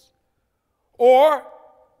victorious, or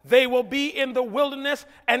they will be in the wilderness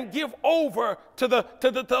and give over to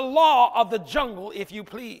the law of the jungle, if you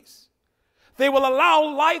please. They will allow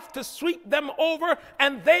life to sweep them over,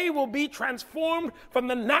 and they will be transformed from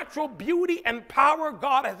the natural beauty and power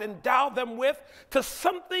God has endowed them with to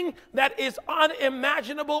something that is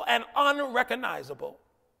unimaginable and unrecognizable.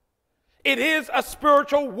 It is a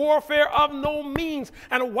spiritual warfare of no means.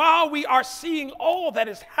 And while we are seeing all that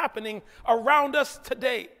is happening around us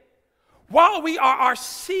today, while we are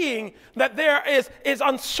seeing that there is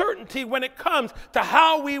uncertainty when it comes to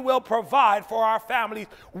how we will provide for our families,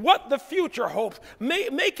 what the future hopes,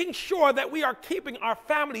 making sure that we are keeping our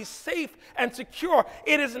families safe and secure,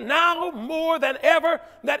 it is now more than ever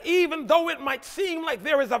that even though it might seem like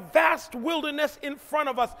there is a vast wilderness in front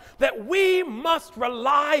of us, that we must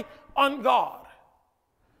rely on God.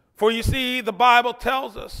 For you see, the Bible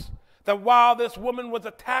tells us that while this woman was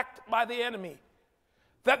attacked by the enemy,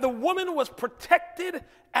 that the woman was protected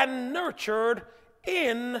and nurtured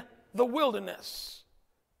in the wilderness.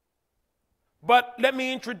 But let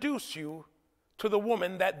me introduce you to the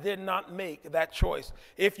woman that did not make that choice.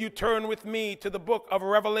 If you turn with me to the book of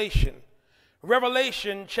Revelation,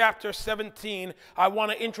 Revelation chapter 17, I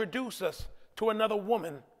want to introduce us to another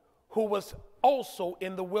woman who was also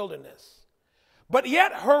in the wilderness. But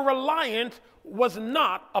yet her reliance was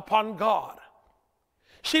not upon God.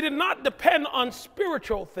 She did not depend on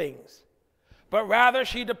spiritual things, but rather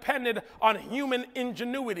she depended on human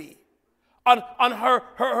ingenuity, on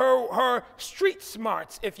her street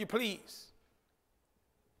smarts, if you please.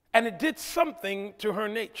 And it did something to her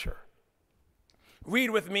nature.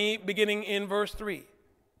 Read with me, beginning in verse 3.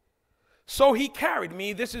 So he carried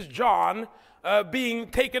me, this is John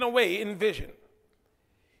being taken away in vision.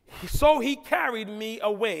 So he carried me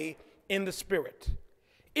away in the spirit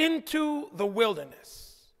into the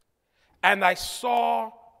wilderness, and I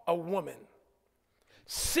saw a woman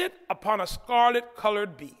sit upon a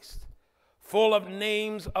scarlet-colored beast, full of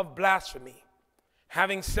names of blasphemy,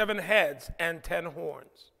 having 7 heads and 10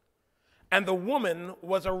 horns. And the woman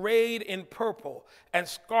was arrayed in purple and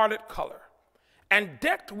scarlet color, and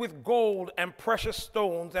decked with gold and precious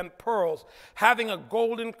stones and pearls, having a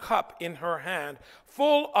golden cup in her hand,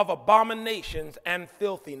 full of abominations and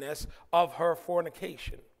filthiness of her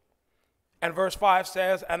fornication. And verse 5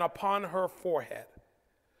 says, and upon her forehead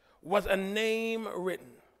was a name written,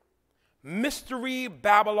 Mystery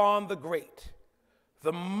Babylon the Great,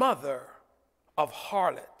 the mother of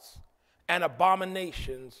harlots and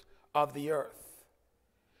abominations of the earth.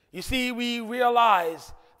 You see, we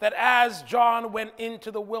realize that as John went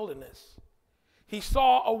into the wilderness, he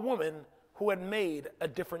saw a woman who had made a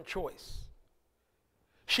different choice.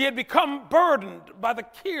 She had become burdened by the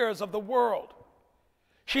cares of the world.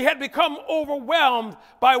 She had become overwhelmed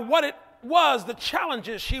by what it was, the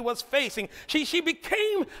challenges she was facing. She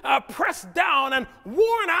became pressed down and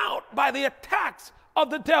worn out by the attacks of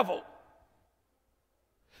the devil.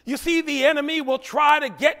 You see, the enemy will try to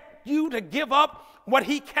get you to give up what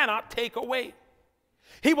he cannot take away.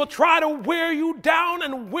 He will try to wear you down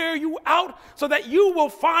and wear you out so that you will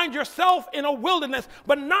find yourself in a wilderness,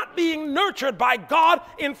 but not being nurtured by God.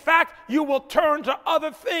 In fact, you will turn to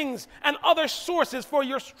other things and other sources for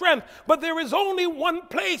your strength. But there is only one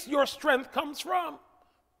place your strength comes from.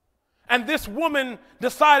 And this woman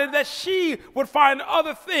decided that she would find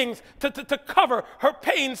other things to cover her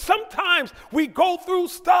pain. Sometimes we go through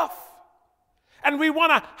stuff and we want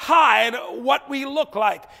to hide what we look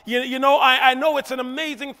like. You know, I know it's an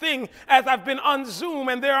amazing thing as I've been on Zoom,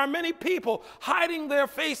 and there are many people hiding their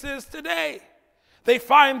faces today. They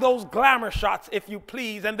find those glamour shots, if you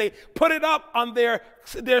please, and they put it up on their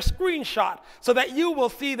screenshot so that you will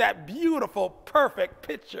see that beautiful, perfect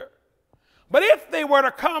picture. But if they were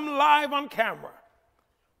to come live on camera,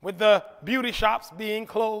 with the beauty shops being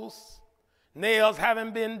closed, nails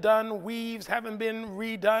haven't been done, weaves haven't been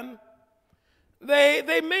redone,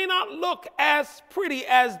 they may not look as pretty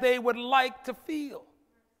as they would like to feel.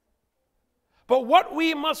 But what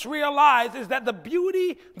we must realize is that the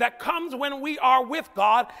beauty that comes when we are with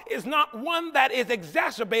God is not one that is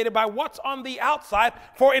exacerbated by what's on the outside,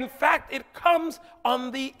 for in fact it comes on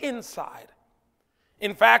the inside.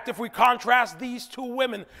 In fact, if we contrast these two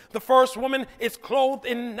women, the first woman is clothed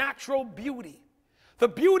in natural beauty. The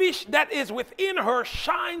beauty that is within her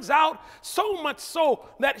shines out, so much so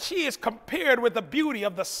that she is compared with the beauty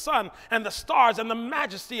of the sun and the stars and the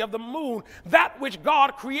majesty of the moon, that which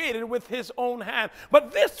God created with his own hand.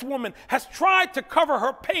 But this woman has tried to cover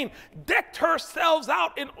her pain, decked herself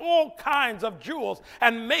out in all kinds of jewels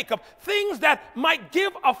and makeup, things that might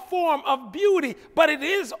give a form of beauty, but it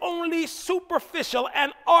is only superficial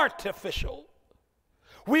and artificial.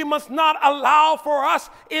 We must not allow for us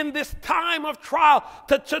in this time of trial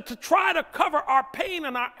to try to cover our pain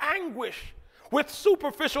and our anguish with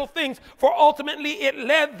superficial things, for ultimately it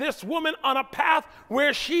led this woman on a path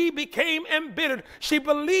where she became embittered. She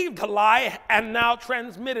believed a lie and now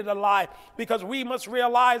transmitted a lie, because we must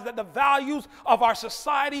realize that the values of our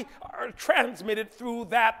society are transmitted through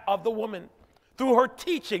that of the woman, through her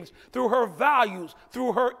teachings, through her values,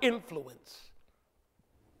 through her influence.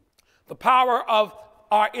 The power of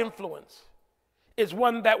our influence is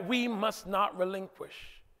one that we must not relinquish,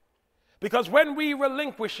 because when we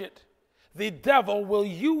relinquish it, the devil will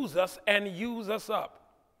use us and use us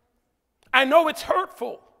up. I know it's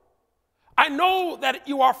hurtful. I know that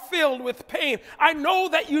you are filled with pain. I know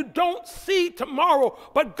that you don't see tomorrow,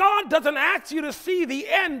 but God doesn't ask you to see the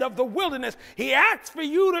end of the wilderness. He asks for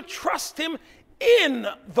you to trust him in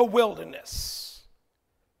the wilderness.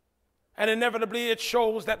 And inevitably it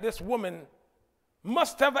shows that this woman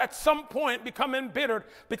must have at some point become embittered,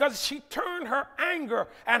 because she turned her anger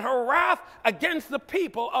and her wrath against the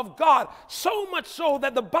people of God, so much so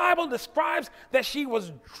that the Bible describes that she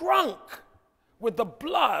was drunk with the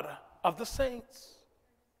blood of the saints.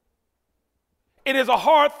 It is a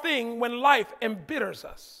hard thing when life embitters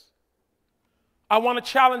us. I want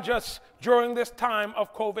to challenge us during this time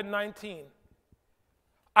of COVID-19.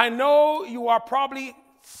 I know you are probably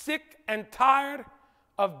sick and tired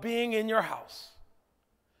of being in your house.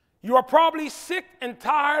 You are probably sick and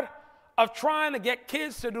tired of trying to get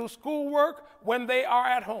kids to do schoolwork when they are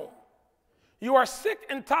at home. You are sick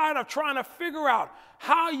and tired of trying to figure out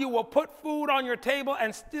how you will put food on your table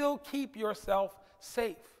and still keep yourself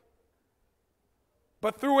safe.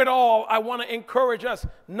 But through it all, I want to encourage us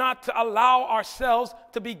not to allow ourselves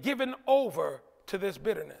to be given over to this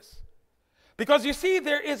bitterness. Because you see,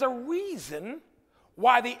 there is a reason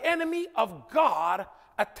why the enemy of God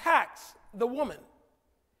attacks the woman.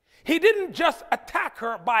 He didn't just attack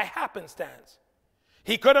her by happenstance.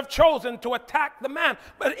 He could have chosen to attack the man.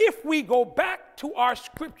 But if we go back to our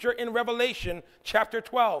scripture in Revelation chapter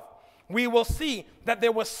 12, we will see that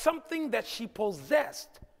there was something that she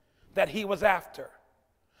possessed that he was after.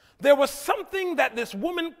 There was something that this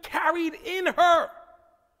woman carried in her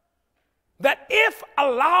that, if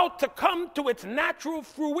allowed to come to its natural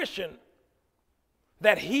fruition,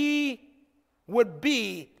 that he would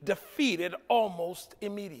be defeated almost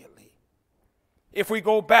immediately. If we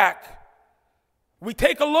go back, we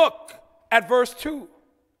take a look at verse 2,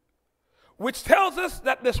 which tells us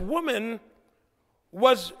that this woman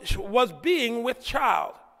was being with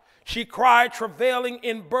child. She cried, travailing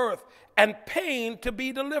in birth and pain to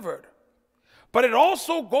be delivered. But it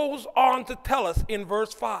also goes on to tell us in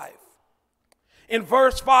verse 5. In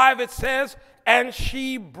verse 5 it says, and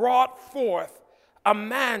she brought forth a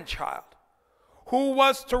man-child who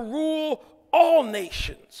was to rule all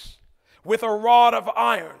nations with a rod of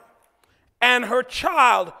iron. And her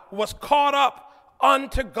child was caught up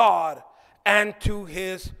unto God and to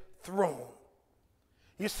his throne.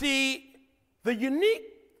 You see, the unique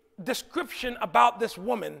description about this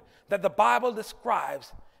woman that the Bible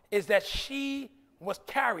describes is that she was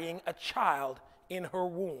carrying a child in her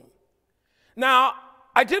womb. Now,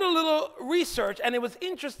 I did a little research, and it was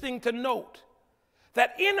interesting to note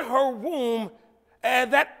that in her womb,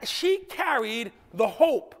 that she carried the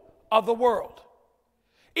hope of the world.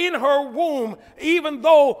 In her womb, even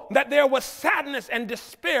though that there was sadness and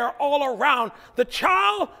despair all around, the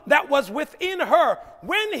child that was within her,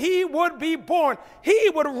 when he would be born, he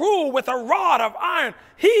would rule with a rod of iron.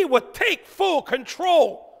 He would take full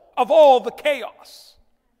control of all the chaos,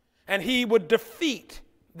 and he would defeat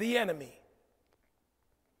the enemy.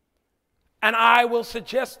 And I will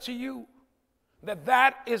suggest to you that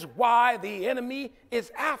that is why the enemy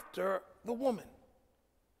is after the woman.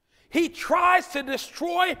 He tries to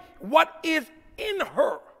destroy what is in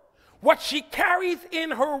her, what she carries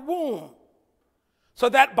in her womb, so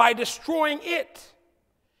that by destroying it,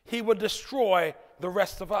 he would destroy the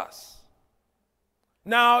rest of us.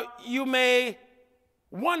 Now, you may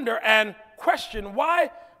wonder and question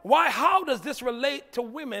how does this relate to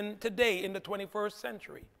women today in the 21st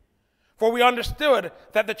century? For we understood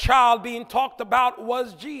that the child being talked about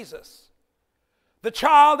was Jesus. The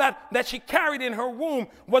child that she carried in her womb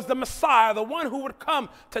was the Messiah, the one who would come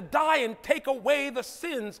to die and take away the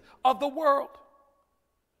sins of the world.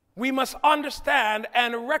 We must understand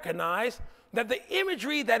and recognize that the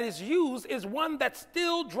imagery that is used is one that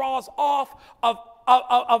still draws off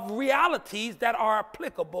of realities that are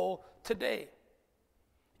applicable today.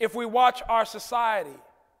 If we watch our society,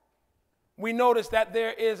 we notice that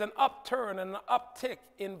there is an upturn and an uptick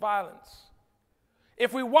in violence.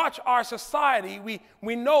 If we watch our society,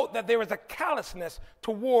 we note that there is a callousness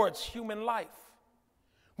towards human life.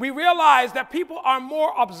 We realize that people are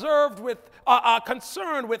more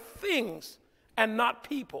concerned with things and not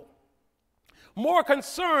people. More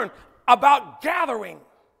concerned about gathering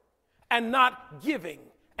and not giving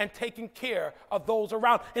and taking care of those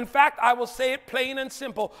around. In fact, I will say it plain and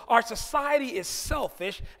simple. Our society is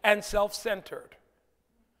selfish and self-centered.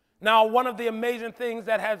 Now, one of the amazing things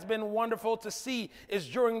that has been wonderful to see is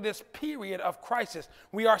during this period of crisis,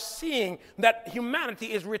 we are seeing that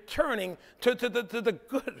humanity is returning to the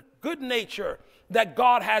good nature that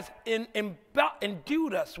God has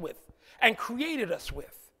endued us with and created us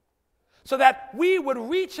with, so that we would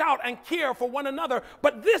reach out and care for one another.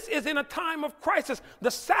 But this is in a time of crisis.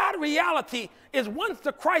 The sad reality is once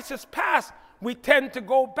the crisis passes, we tend to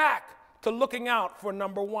go back to looking out for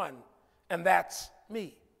number one, and that's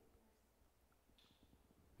me.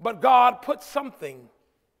 But God put something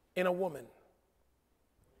in a woman.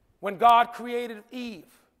 When God created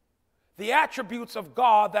Eve, the attributes of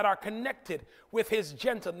God that are connected with his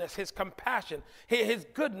gentleness, his compassion, his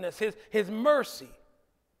goodness, his mercy,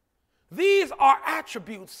 these are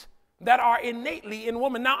attributes that are innately in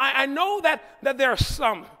woman. Now, I know that there are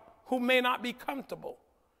some who may not be comfortable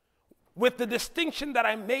with the distinction that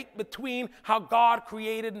I make between how God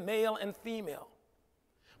created male and female.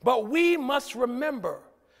 But we must remember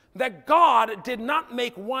that God did not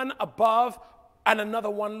make one above and another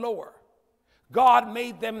one lower. God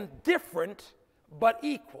made them different but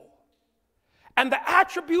equal. And the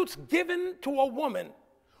attributes given to a woman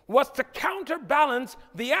was to counterbalance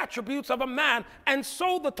the attributes of a man, and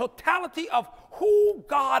so the totality of who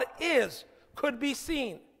God is could be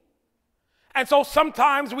seen. And so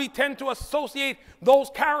sometimes we tend to associate those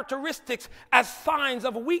characteristics as signs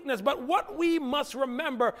of weakness. But what we must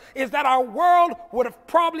remember is that our world would have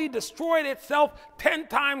probably destroyed itself 10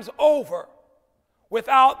 times over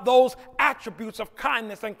without those attributes of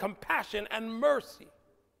kindness and compassion and mercy.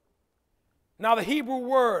 Now, the Hebrew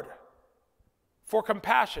word for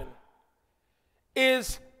compassion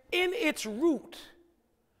is in its root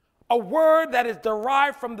a word that is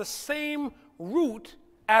derived from the same root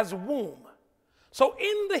as womb. So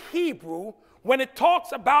in the Hebrew, when it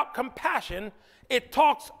talks about compassion, it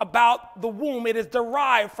talks about the womb. It is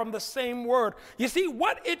derived from the same word. You see,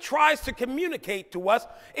 what it tries to communicate to us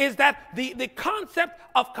is that the concept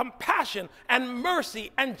of compassion and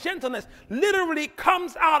mercy and gentleness literally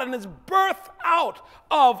comes out and is birthed out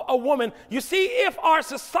of a woman. You see, if our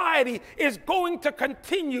society is going to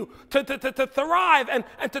continue to thrive and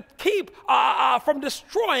to keep from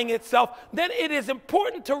destroying itself, then it is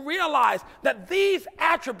important to realize that these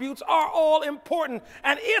attributes are all important.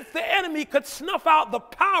 And if the enemy could snuff out the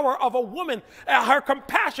power of a woman, her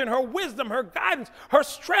compassion, her wisdom, her guidance, her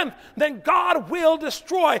strength, then God will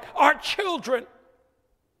destroy our children.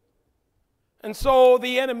 And so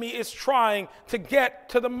the enemy is trying to get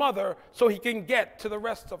to the mother so he can get to the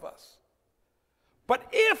rest of us. But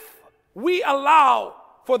if we allow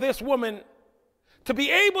for this woman to be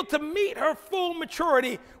able to meet her full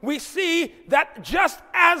maturity, we see that just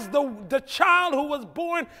as the child who was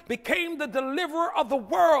born became the deliverer of the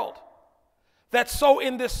world, that so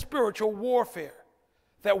in this spiritual warfare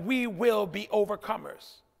that we will be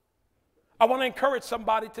overcomers. I want to encourage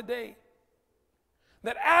somebody today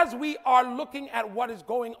that as we are looking at what is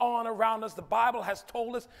going on around us, the Bible has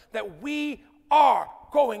told us that we are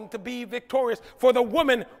going to be victorious. For the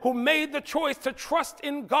woman who made the choice to trust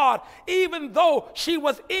in God, even though she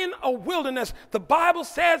was in a wilderness, the Bible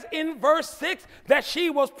says in verse 6 that she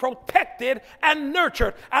was protected and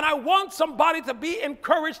nurtured. And I want somebody to be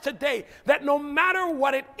encouraged today that no matter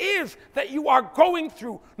what it is that you are going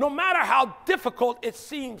through, no matter how difficult it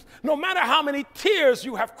seems, no matter how many tears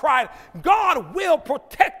you have cried, God will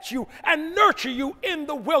protect you and nurture you in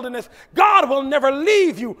the wilderness. God will never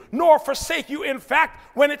leave you nor forsake you. In fact,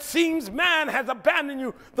 when it seems man has abandoned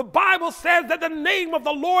you, the Bible says that the name of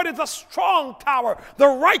the Lord is a strong tower. The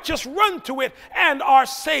righteous run to it and are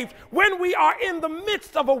saved. When we are in the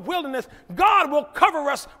midst of a wilderness, God will cover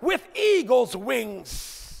us with eagle's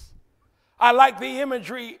wings. I like the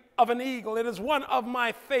imagery of an eagle. It is one of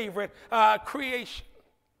my favorite creations.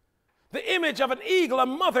 The image of an eagle, a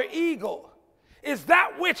mother eagle, is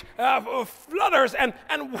that which flutters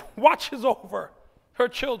and watches over her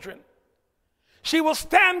children. She will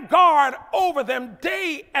stand guard over them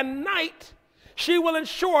day and night. She will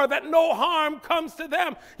ensure that no harm comes to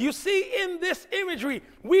them. You see, in this imagery,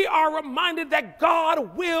 we are reminded that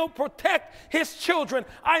God will protect his children.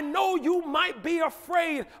 I know you might be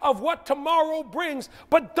afraid of what tomorrow brings,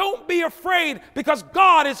 but don't be afraid because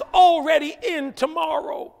God is already in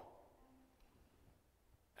tomorrow.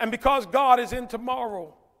 And because God is in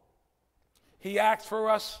tomorrow, he asks for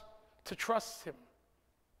us to trust him.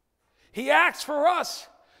 He asks for us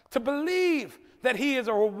to believe that he is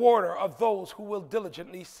a rewarder of those who will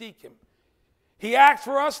diligently seek him. He asks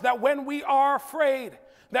for us that when we are afraid,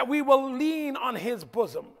 that we will lean on his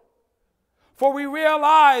bosom. For we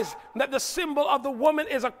realize that the symbol of the woman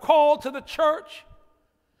is a call to the church,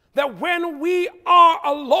 that when we are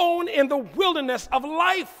alone in the wilderness of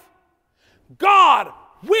life, God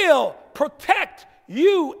will protect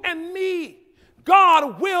you and me.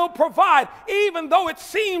 God will provide. Even though it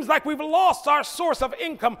seems like we've lost our source of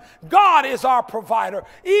income, God is our provider.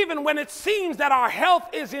 Even when it seems that our health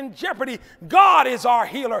is in jeopardy, God is our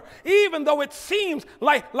healer. Even though it seems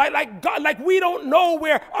like we don't know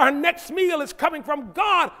where our next meal is coming from,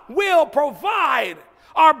 God will provide.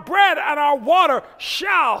 Our bread and our water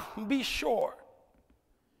shall be sure.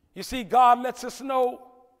 You see, God lets us know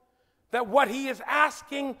that what he is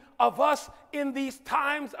asking of us in these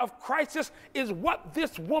times of crisis is what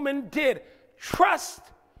this woman did. Trust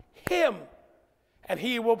him, and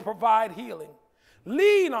he will provide healing.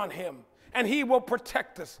 Lean on him, and he will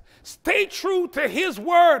protect us. Stay true to his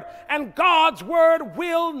word, and God's word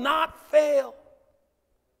will not fail.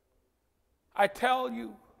 I tell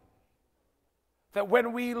you that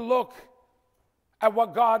when we look at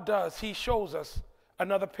what God does, he shows us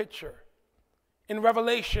another picture. In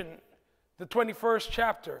Revelation, the 21st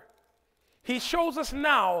chapter, he shows us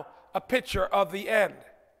now a picture of the end.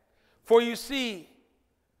 For you see,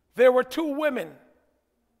 there were two women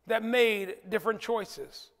that made different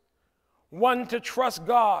choices. One to trust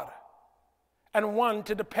God and one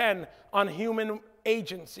to depend on human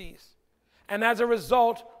agencies. And as a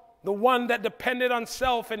result, the one that depended on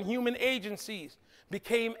self and human agencies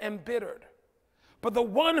became embittered. But the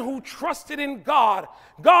one who trusted in God,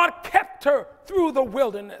 God kept her through the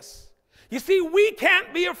wilderness. You see, we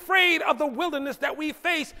can't be afraid of the wilderness that we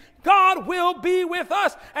face. God will be with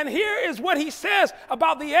us. And here is what he says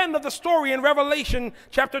about the end of the story in Revelation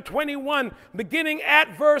chapter 21, beginning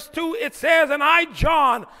at verse 2. It says, "And I,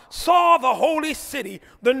 John, saw the holy city,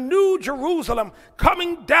 the new Jerusalem,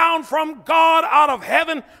 coming down from God out of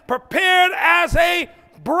heaven, prepared as a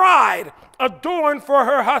bride adorned for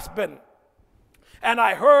her husband. And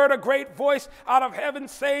I heard a great voice out of heaven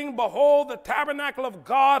saying, Behold, the tabernacle of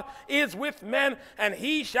God is with men, and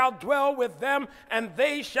he shall dwell with them, and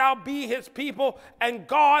they shall be his people, and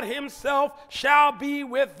God himself shall be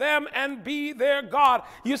with them and be their God."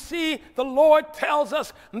 You see, the Lord tells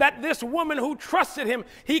us that this woman who trusted him,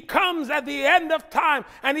 he comes at the end of time,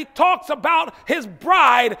 and he talks about his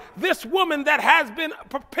bride, this woman that has been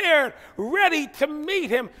prepared, ready to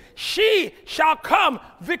meet him. She shall come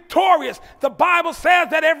victorious. The Bible says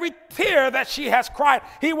that every tear that she has cried,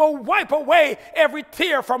 he will wipe away every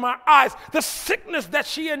tear from her eyes. The sickness that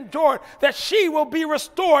she endured, that she will be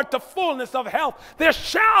restored to fullness of health. There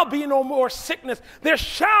shall be no more sickness. There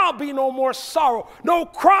shall be no more sorrow, no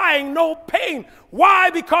crying, no pain. Why?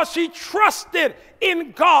 Because she trusted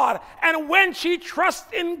in God. And when she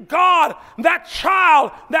trusts in God, that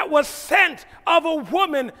child that was sent of a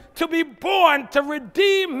woman to be born to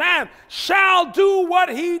redeem man shall do what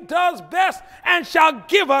he does best and shall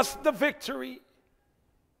give us the victory.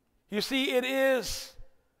 You see, it is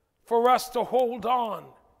for us to hold on.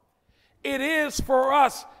 It is for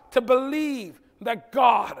us to believe that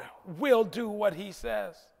God will do what he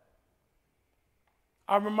says.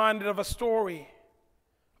 I'm reminded of a story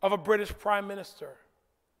of a British prime minister.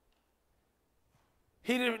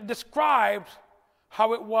 He described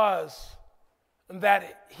how it was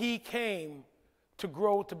that he came to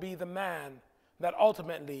grow to be the man that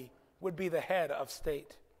ultimately would be the head of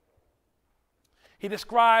state. He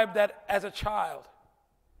described that as a child,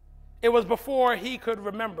 it was before he could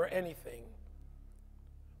remember anything.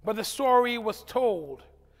 But the story was told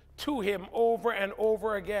to him over and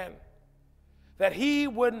over again that he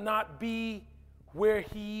would not be where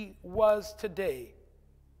he was today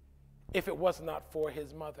if it was not for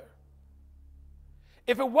his mother.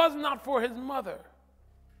 If it was not for his mother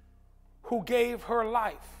who gave her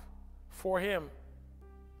life for him.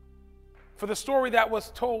 For the story that was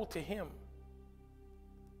told to him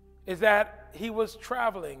is that he was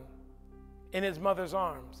traveling in his mother's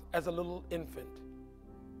arms as a little infant.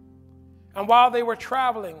 And while they were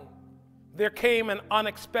traveling, there came an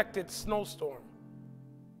unexpected snowstorm.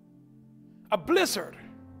 A blizzard.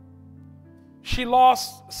 She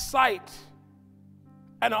lost sight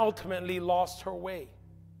and ultimately lost her way.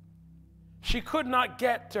 She could not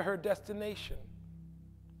get to her destination.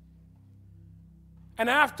 And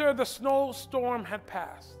after the snowstorm had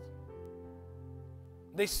passed,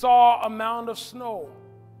 they saw a mound of snow.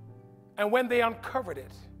 And when they uncovered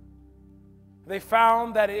it, they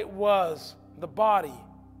found that it was the body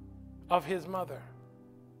of his mother.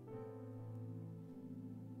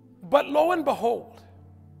 But lo and behold,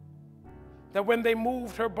 that when they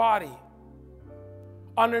moved her body,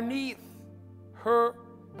 underneath her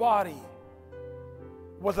body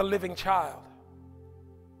was a living child.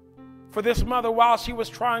 For this mother, while she was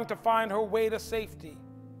trying to find her way to safety,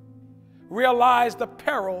 realized the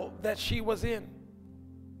peril that she was in.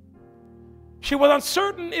 She was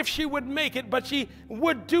uncertain if she would make it, but she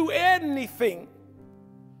would do anything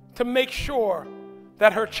to make sure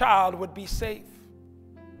that her child would be safe.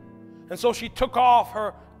 And so she took off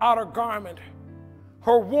her outer garment,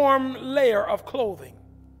 her warm layer of clothing,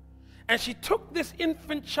 and she took this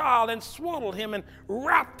infant child and swaddled him and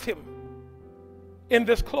wrapped him in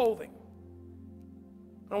this clothing.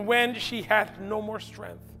 And when she had no more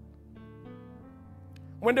strength,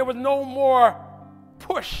 when there was no more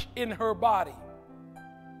push in her body,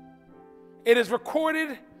 it is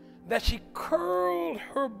recorded that she curled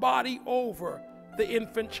her body over the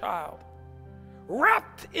infant child,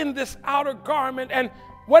 wrapped in this outer garment, and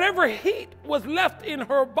whatever heat was left in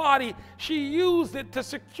her body, she used it to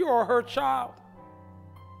secure her child.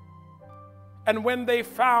 And when they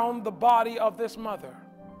found the body of this mother,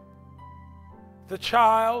 the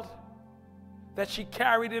child that she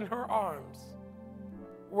carried in her arms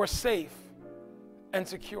were safe and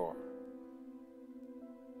secure.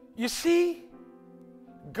 You see,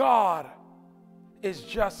 God is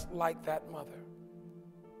just like that mother.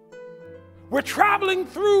 We're traveling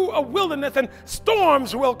through a wilderness and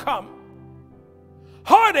storms will come.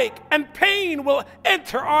 Heartache and pain will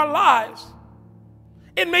enter our lives.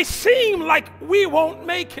 It may seem like we won't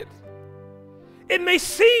make it. It may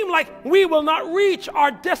seem like we will not reach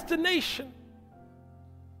our destination.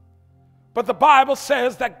 But the Bible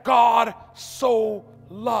says that God so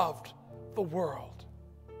loved the world.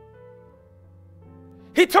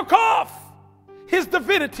 He took off his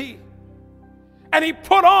divinity and he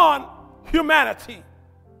put on humanity.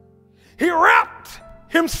 He wrapped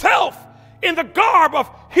himself in the garb of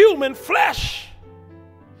human flesh.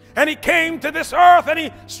 And he came to this earth and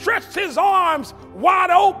he stretched his arms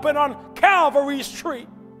wide open on Calvary's tree.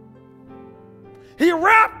 He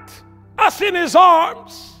wrapped us in his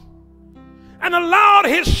arms and allowed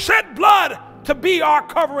his shed blood to be our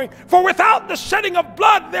covering. For without the shedding of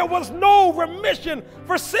blood, there was no remission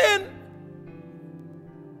for sin.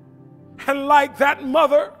 And like that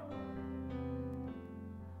mother,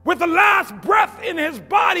 with the last breath in his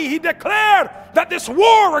body, he declared that this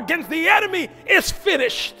war against the enemy is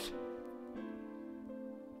finished.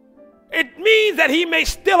 It means that he may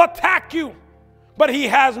still attack you, but he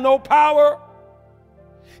has no power.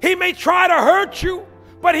 He may try to hurt you,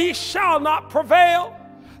 but he shall not prevail.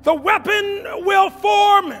 The weapon will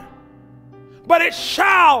form, but it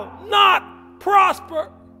shall not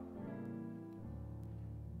prosper.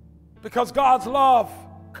 Because God's love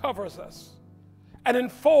covers us and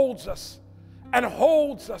enfolds us and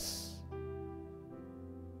holds us.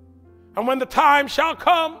 And when the time shall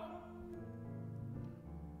come,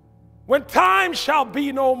 when time shall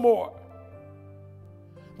be no more,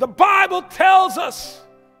 the Bible tells us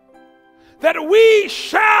that we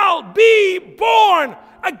shall be born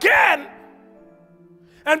again.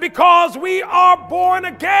 And because we are born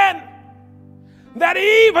again, that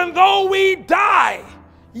even though we die,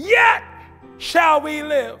 yet shall we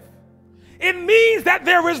live. It means that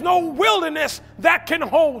there is no wilderness that can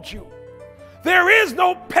hold you. There is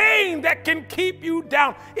no pain that can keep you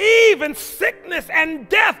down. Even sickness and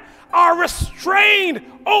death are restrained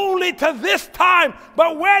only to this time.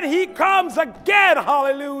 But when he comes again,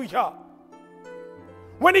 hallelujah,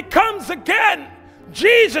 when he comes again,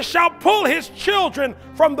 Jesus shall pull his children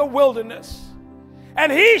from the wilderness,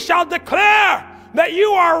 and he shall declare that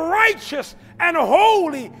you are righteous and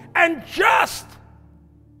holy and just.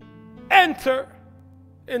 Enter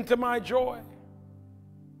into my joy.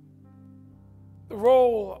 The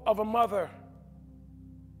role of a mother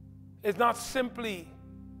is not simply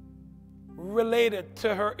related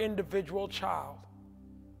to her individual child,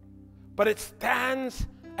 but it stands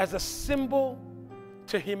as a symbol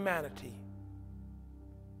to humanity,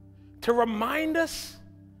 to remind us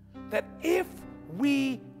that if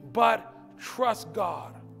we but trust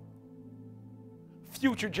God,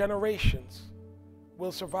 future generations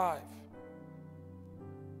will survive.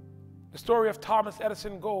 The story of Thomas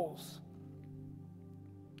Edison goes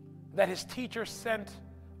that his teacher sent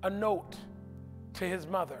a note to his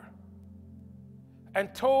mother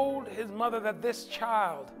and told his mother that this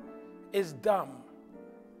child is dumb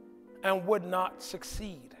and would not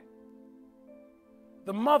succeed.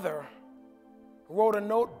 The mother wrote a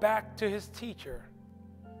note back to his teacher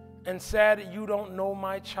and said, "You don't know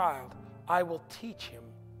my child. I will teach him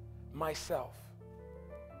myself."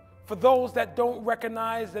 For those that don't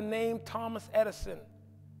recognize the name Thomas Edison,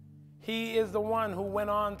 he is the one who went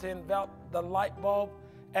on to invent the light bulb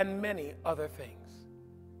and many other things.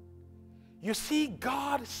 You see,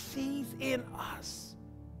 God sees in us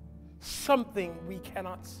something we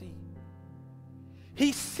cannot see.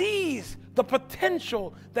 He sees the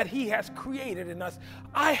potential that he has created in us.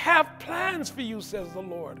 I have plans for you, says the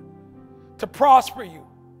Lord, to prosper you,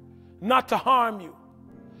 not to harm you.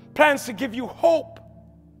 Plans to give you hope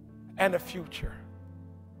and a future.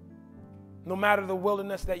 No matter the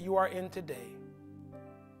wilderness that you are in today,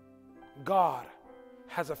 God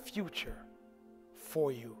has a future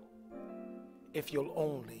for you if you'll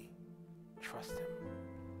only trust him.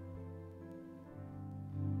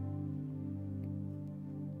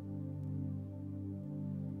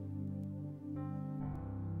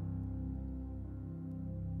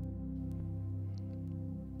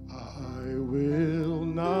 I will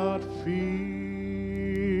not fear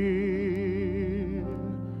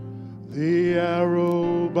the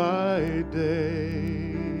arrow by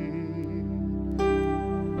day,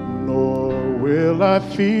 nor will I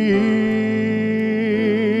fear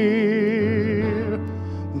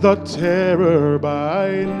the terror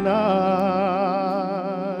by night.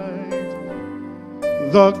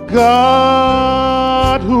 The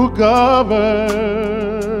God who governs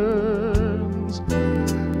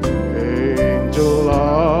angel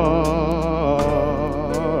armies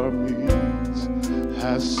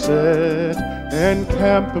has set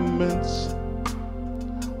encampments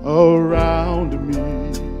around me.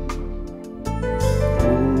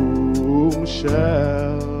 Whom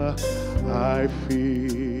shall I fear?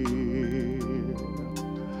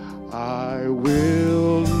 I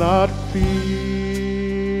will not fear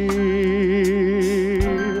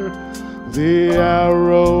the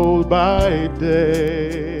arrow by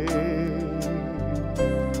day,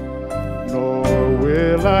 nor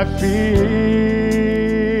will I fear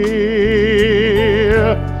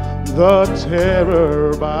the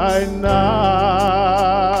terror by night.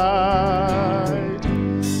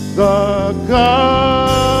 The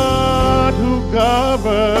God who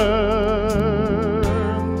governs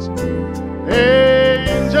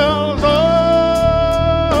angels'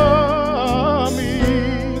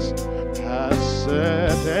 armies has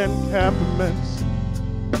set encampments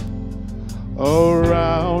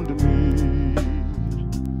around me.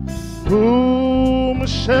 Whom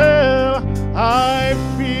shall I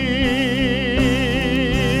fear?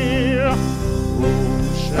 Whom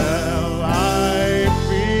shall I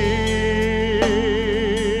fear?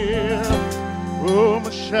 Whom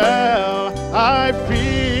shall I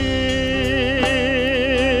fear?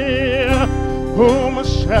 Whom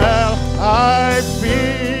shall I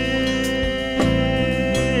fear?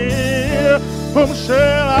 Whom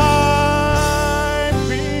shall I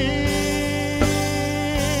fear?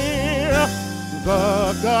 The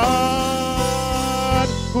God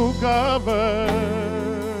who governs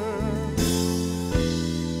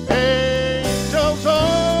angels'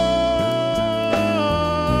 armies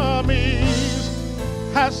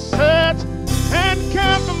has set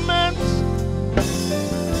encampments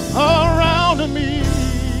around me.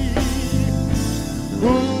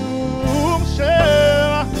 Whom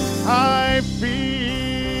shall I fear?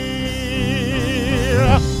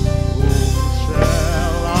 Whom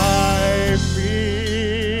shall I fear?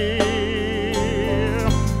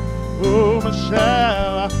 Whom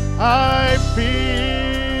shall I fear?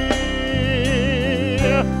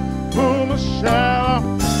 Whom shall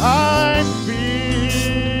I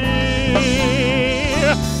fear?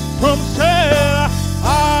 Whom shall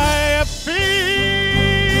I fear?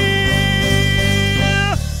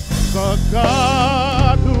 The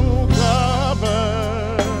God who governs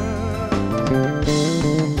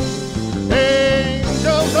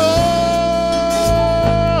angels'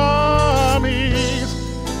 armies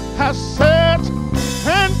has set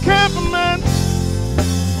encampments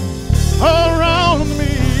around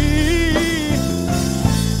me.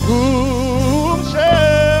 Whom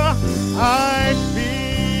shall I fear?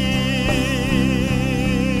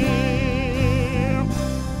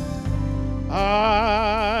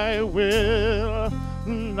 I will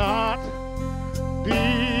not be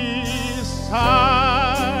silent.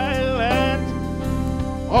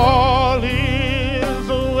 All is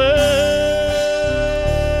well.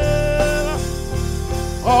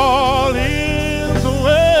 All is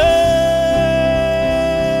well.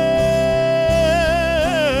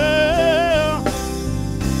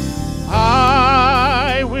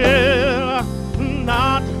 I will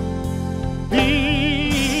not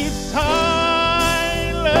be silent.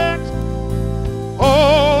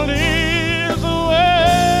 All is well.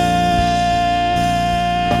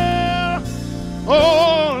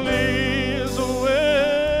 All is well.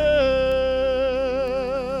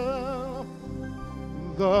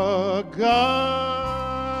 The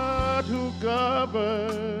God who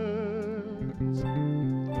governs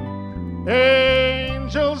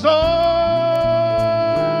angels' armies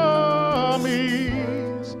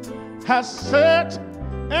has set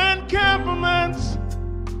encampments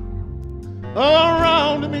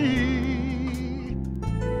around me.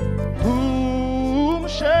 Whom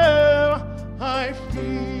shall I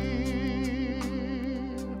fear?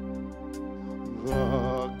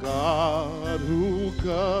 The God who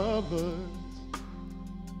governs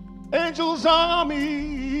angels'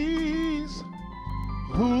 armies.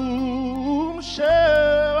 Whom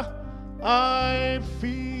shall I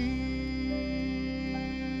fear?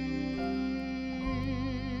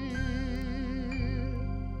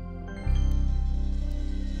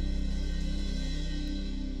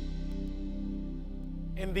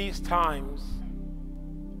 In these times,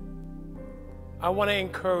 I want to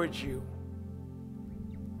encourage you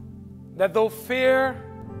that though fear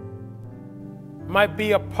might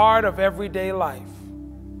be a part of everyday life.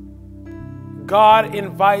 God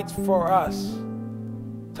invites for us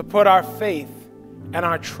to put our faith and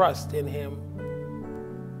our trust in Him.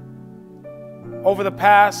 Over the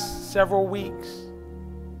past several weeks,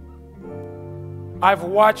 I've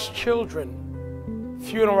watched children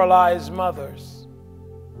funeralize mothers.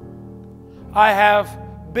 I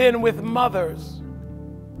have been with mothers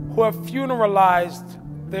who have funeralized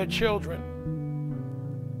their children.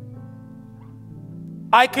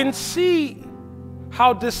 I can see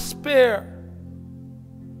how despair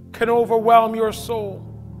can overwhelm your soul.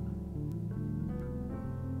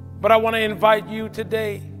 But I want to invite you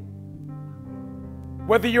today,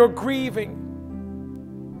 whether you're grieving,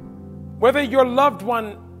 whether your loved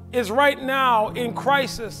one is right now in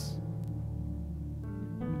crisis,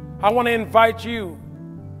 I want to invite you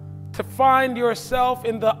to find yourself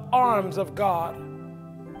in the arms of God.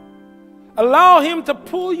 Allow Him to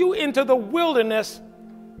pull you into the wilderness,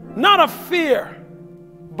 not of fear,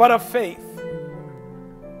 but of faith.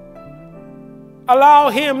 Allow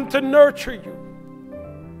Him to nurture you,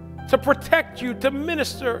 to protect you, to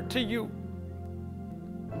minister to you.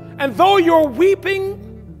 And though your weeping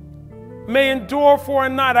may endure for a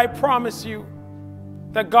night, I promise you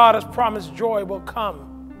that God has promised joy will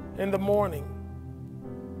come in the morning.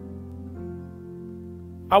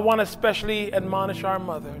 I want to especially admonish our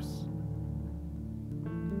mothers.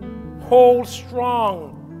 Hold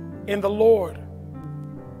strong in the Lord.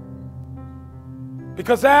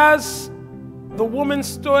 Because as the woman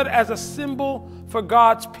stood as a symbol for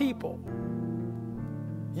God's people,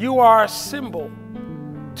 you are a symbol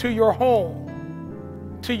to your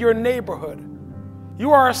home, to your neighborhood.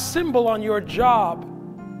 You are a symbol on your job.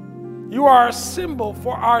 You are a symbol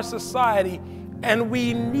for our society, and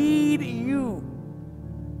we need you.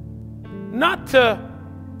 Not to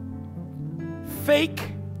fake,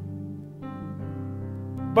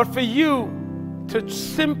 but for you to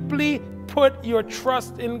simply put your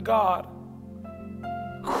trust in God.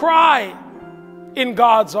 Cry in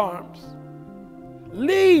God's arms.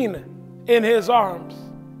 Lean in His arms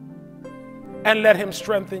and let Him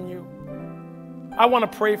strengthen you. I want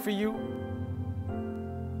to pray for you.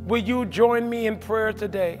 Will you join me in prayer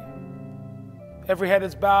today? Every head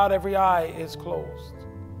is bowed, every eye is closed.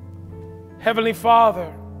 Heavenly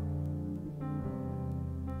Father,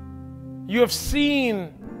 you have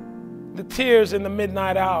seen the tears in the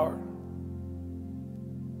midnight hour.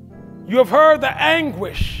 You have heard the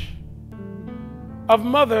anguish of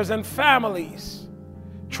mothers and families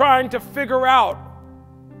trying to figure out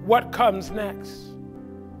what comes next.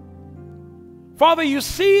 Father, you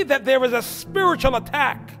see that there is a spiritual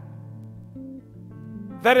attack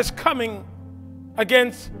that is coming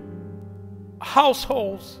against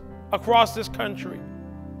households across this country.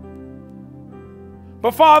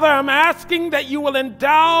 But Father, I'm asking that you will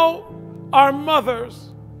endow our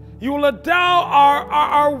mothers, you will endow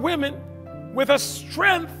our women with a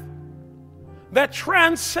strength that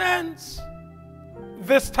transcends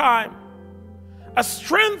this time, a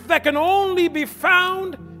strength that can only be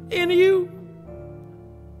found in you,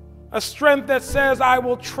 a strength that says, I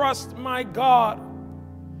will trust my God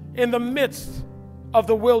in the midst of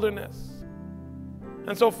the wilderness.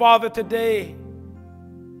 And so, Father, today,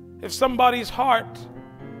 if somebody's heart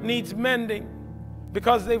needs mending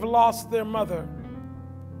because they've lost their mother,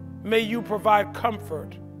 may you provide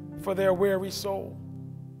comfort for their weary soul.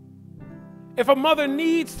 If a mother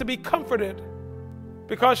needs to be comforted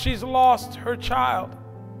because she's lost her child,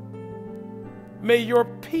 may your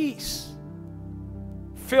peace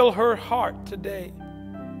fill her heart today.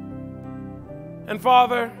 And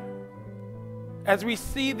Father, as we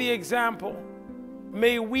see the example,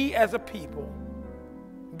 may we as a people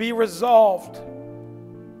be resolved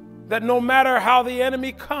that no matter how the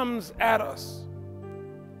enemy comes at us,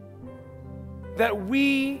 that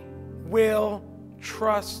we will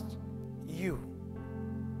trust you.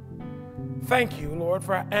 Thank you, Lord,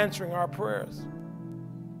 for answering our prayers.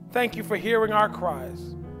 Thank you for hearing our cries.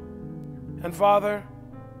 And Father,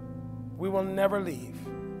 we will never leave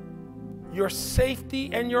your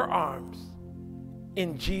safety and your arms.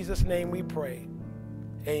 In Jesus' name we pray.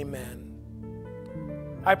 Amen.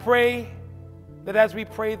 I pray that as we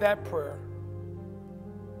pray that prayer,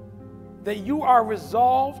 that you are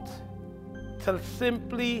resolved to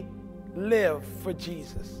simply live for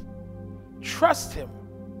Jesus. Trust Him.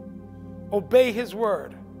 Obey His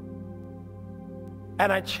word.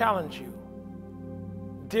 And I challenge you,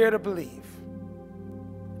 dare to believe.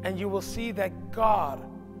 And you will see that God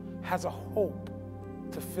has a hope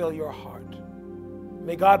to fill your heart.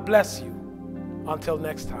 May God bless you. Until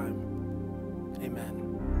next time, amen.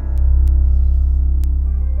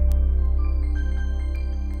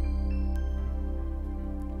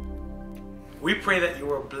 We pray that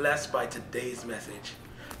you are blessed by today's message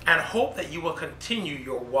and hope that you will continue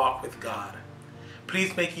your walk with God.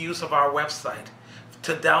 Please make use of our website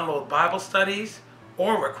to download Bible studies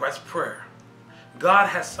or request prayer. God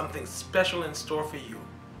has something special in store for you.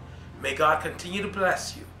 May God continue to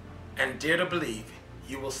bless you and dare to believe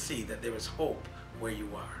you will see that there is hope where you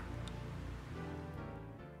are.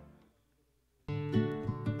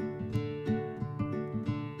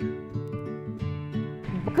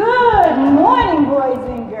 Good morning, boys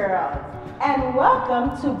and girls, and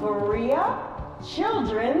welcome to Berea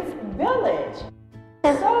Children's Village.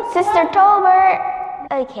 Sister Tolbert.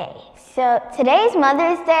 Okay, so today's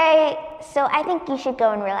Mother's Day, so I think you should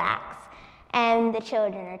go and relax. And the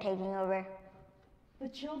children are taking over. The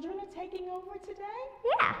children are taking over today?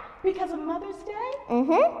 Yeah. Because of Mother's Day?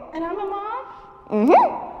 Mm-hmm. And I'm a mom?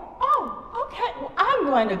 Mm-hmm. Oh, okay. Well, I'm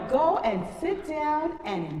going to go and sit down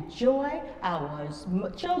and enjoy our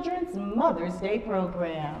children's Mother's Day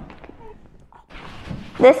program.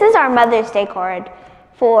 This is our Mother's Day card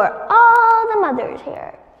for all the mothers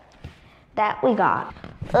here that we got.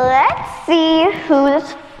 Let's see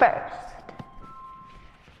who's first.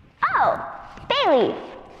 Oh, Bailey.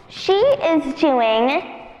 She is doing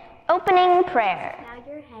opening prayer. Bow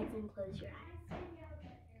your heads and close your eyes.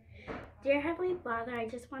 Dear Heavenly Father, I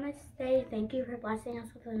just want to say thank you for blessing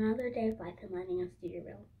us with another day of life and letting us do your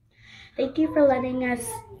will. Thank you for letting us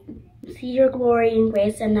see your glory and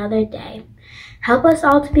grace another day. Help us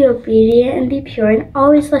all to be obedient and be pure and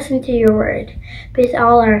always listen to your word. Bless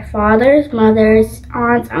all our fathers, mothers,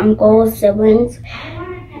 aunts, uncles, siblings.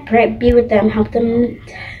 Be with them. Help them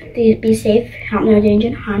to be safe. Help no danger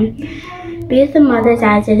and harm. Be with the mothers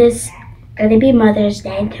as it is going to be Mother's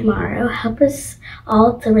Day tomorrow. Help us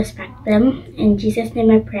all to respect them. In Jesus'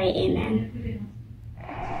 name I pray, amen.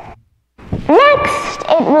 Next,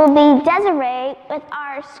 it will be Desiree with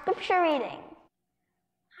our scripture reading.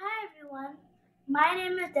 Hi everyone, my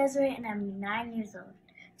name is Desiree and I'm 9 years old.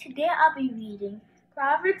 Today I'll be reading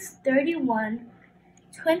Proverbs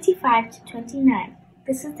 31:25-29.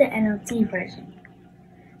 This is the NLT version.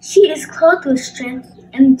 She is clothed with strength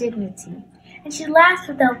and dignity, and she laughs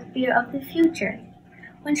without fear of the future.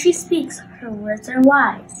 When she speaks, her words are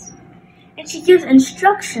wise, and she gives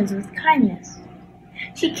instructions with kindness.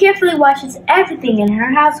 She carefully watches everything in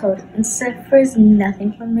her household and suffers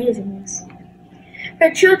nothing from laziness. Her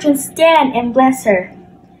children stand and bless her.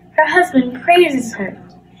 Her husband praises her.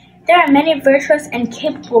 There are many virtuous and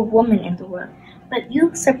capable women in the world, but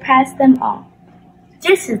you surpass them all.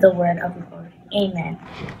 This is the word of the Lord. Amen.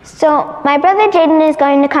 So my brother Jaden is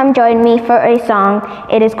going to come join me for a song.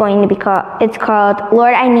 It's called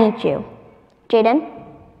Lord, I Need You. Jaden?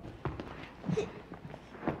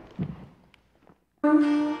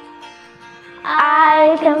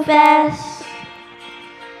 I confess,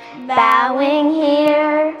 bowing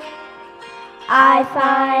here, I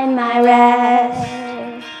find my rest.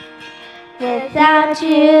 Without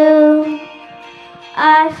you,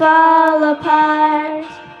 I fall apart.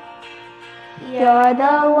 You're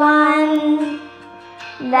the one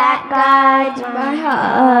that guides my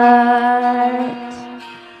heart.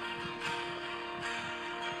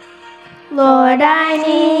 Lord, I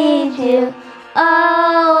need you.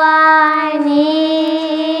 Oh, I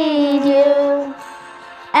need you.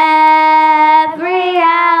 Every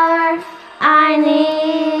hour I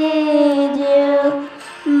need you.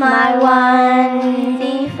 My one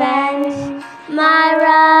defense, my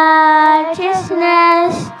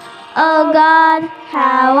righteousness. Oh God,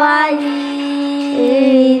 how I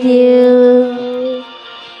need you.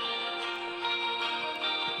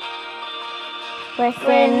 Where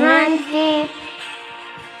sin runs deep,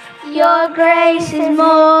 your grace is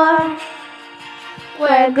more.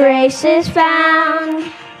 Where grace is found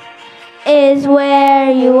is where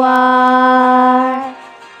you are.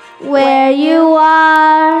 Where you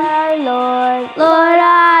are, Lord. Lord,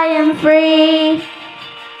 I am free.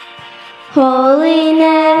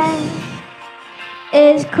 Holiness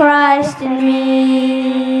is Christ in me.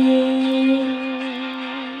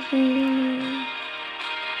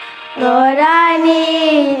 Lord, I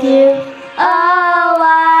need you. Oh,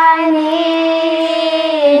 I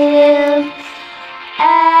need you.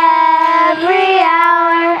 Every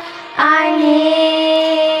hour I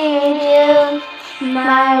need you.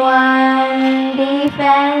 My one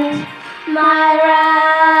defense, my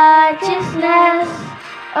righteousness.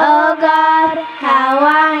 Oh God, how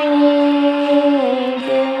I need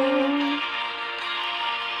you.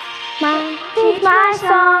 Teach my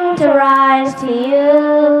song to rise to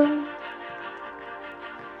you.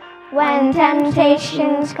 When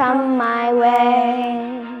temptations come my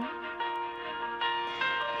way.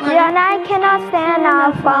 When I cannot stand,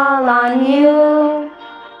 I'll fall on you.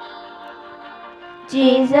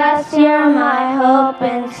 Jesus, you're my hope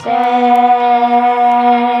and stay.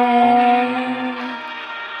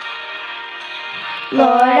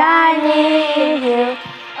 Lord, I need you.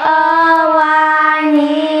 Oh, I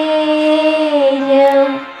need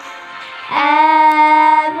you.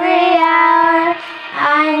 Every hour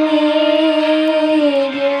I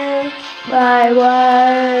need you. My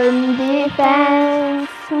one defense,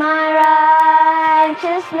 my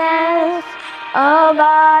righteousness. Oh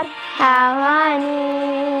God, how I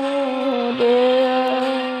need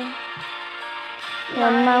you.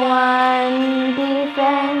 You're my one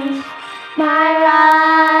defense,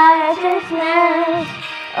 my righteousness.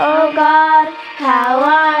 Oh God, how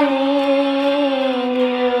I need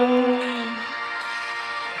you.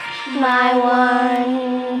 My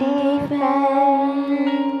one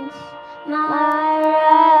defense, my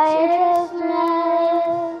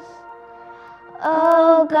righteousness.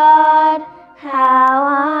 Oh God, how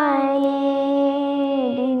I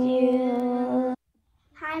need you.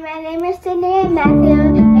 Hi, my name is Sydney and Matthew,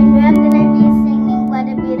 and we're going to be singing What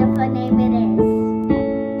a Beautiful Name It Is.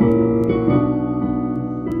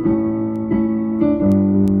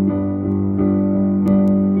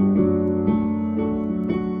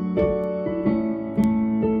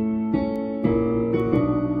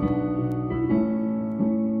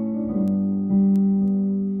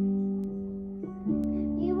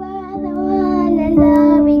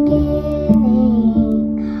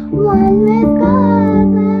 One with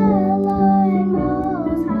God the Lord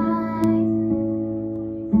Most High,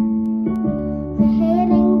 the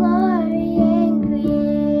hidden glory in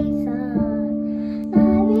creation, the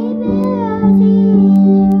revealed to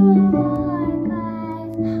you, Lord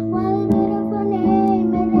Christ. What a beautiful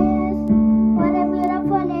name it is! What a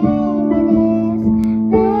beautiful name it is!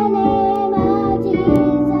 The name of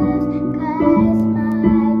Jesus Christ,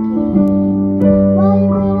 my King. What a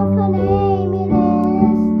beautiful name it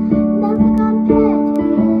is! Nothing compared to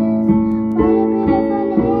this. What a beautiful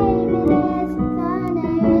name it is, the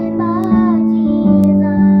name of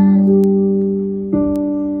Jesus.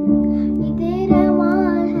 We didn't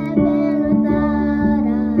want heaven without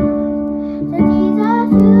us, so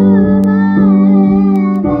Jesus, you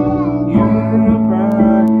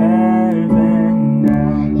brought heaven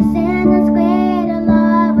down. Your sin was greater,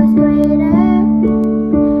 love was greater.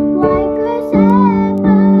 What could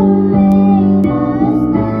separate us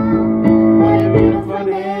now? What a beautiful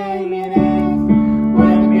name it is.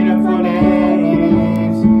 What a beautiful name it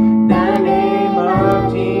is. The name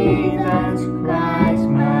of Jesus Christ,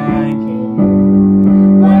 my King.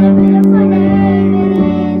 What a beautiful name it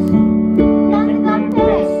is. Nothing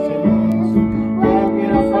compares to this. What a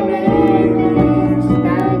beautiful name it is.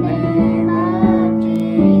 The name of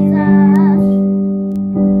Jesus.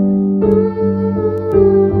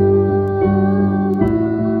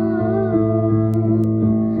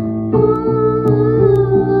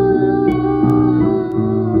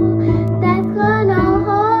 That's gonna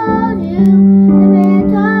hold you, the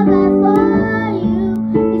weight of it for you.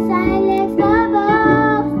 You silence the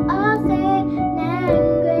boast of sin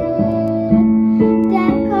and grave.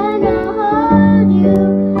 That's gonna hold you,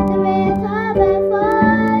 the weight of it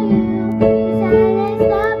for you. You silence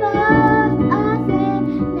the boast of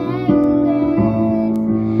sin and grave.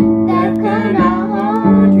 That's gonna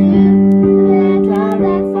hold you, the weight of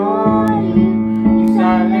it for you. You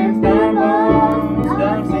silence the boast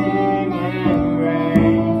of sin and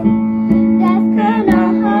grave. That's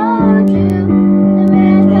gonna hold you, the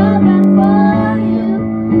weight of it for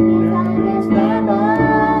you. You silence the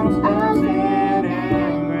boast of sin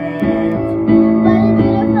and grave. What a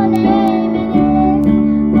beautiful name it is.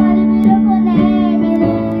 What a beautiful name it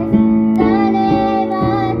is. The name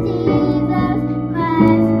of Jesus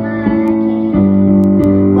Christ, my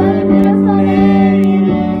King. What a beautiful name it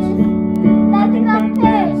is. Nothing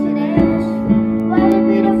compares to this. What a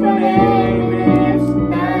beautiful name it is.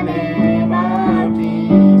 The name of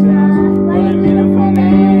Jesus. What a beautiful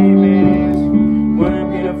name it is. What a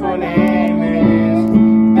beautiful name it is.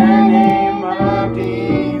 The name of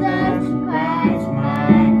Jesus Christ,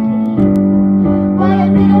 my King. What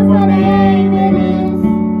a beautiful name it is.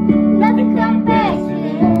 Nothing compares to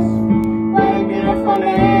this. What a beautiful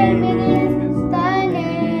name it is. The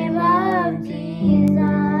name of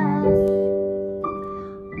Jesus.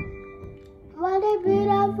 What a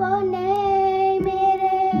beautiful name it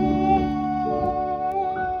is.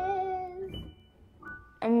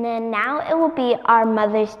 And then now it will be our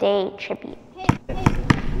Mother's Day tribute.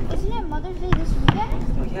 Isn't it Mother's Day this weekend?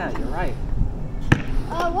 Oh yeah, you're right.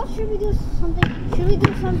 What should we do? Should we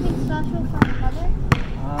do something special for our mother?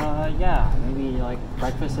 Yeah, maybe like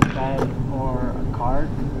breakfast in bed or a card.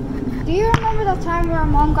 Do you remember the time where our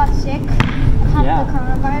mom got sick and had the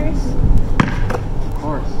coronavirus? Of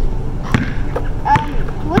course.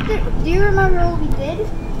 Do you remember what we did?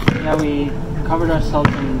 Yeah, we covered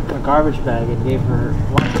ourselves in a garbage bag and gave her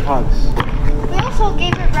lots of hugs. We also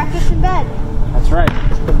gave her breakfast in bed. That's right.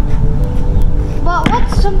 But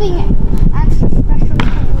what's something extra special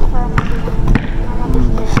for our Mother's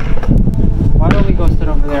Day? Why don't we go sit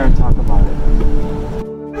over there and talk about it?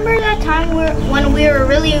 Remember that time when we were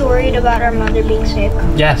really worried about our mother being sick?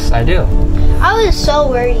 Yes, I do. I was so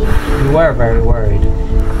worried. You were very worried.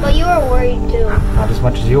 But you were worried too. Not as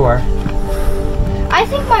much as you were. I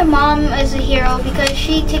think my mom is a hero because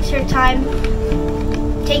she takes her time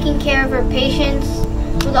taking care of her patients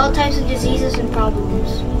with all types of diseases and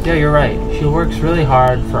problems. Yeah, you're right. She works really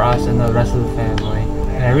hard for us and the rest of the family.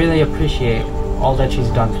 And I really appreciate all that she's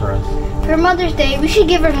done for us. For Mother's Day, we should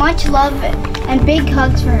give her much love and big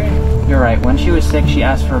hugs for her. You're right. When she was sick, she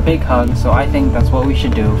asked for a big hug, so I think that's what we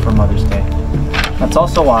should do for Mother's Day. That's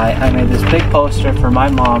also why I made this big poster for my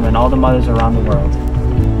mom and all the mothers around the world.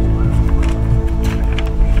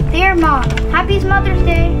 Dear Mom, happy Mother's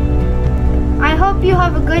Day. I hope you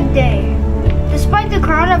have a good day. Despite the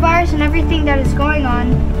coronavirus and everything that is going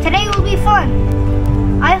on, today will be fun.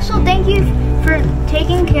 I also thank you for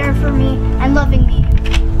taking care of me and loving me.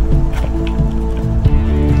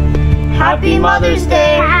 Happy Mother's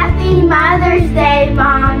Day! Happy Mother's Day,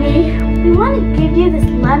 Mommy! We want to give you this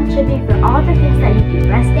love tribute for all the things that you do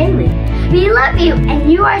for us daily. We love you,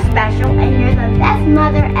 and you are special, and you're the best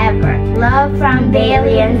mother ever. Love from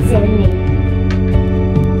Bailey and Sydney.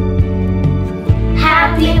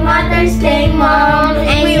 Happy Mother's Day, Mom,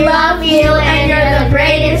 and we love you, and you're the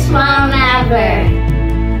greatest mom ever.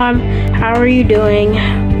 How are you doing?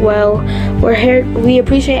 Well, we're here. We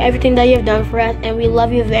appreciate everything that you have done for us, and we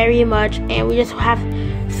love you very much. And we just have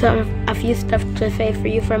a few stuff to say for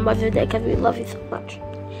you for Mother's Day because we love you so much.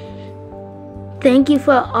 Thank you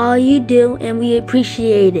for all you do, and we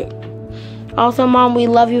appreciate it. Also, Mom, we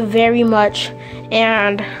love you very much,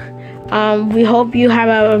 and we hope you have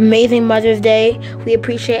an amazing Mother's Day. We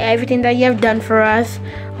appreciate everything that you have done for us.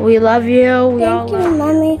 We love you. Thank you,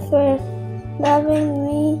 Mommy, for loving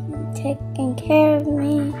me, taking care of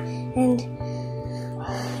me, and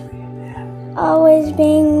always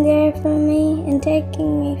being there for me and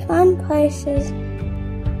taking me fun places.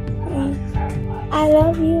 And I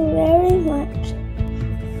love you very much.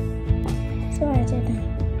 So I said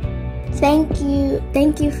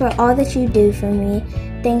Thank you for all that you do for me.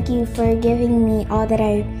 Thank you for giving me all that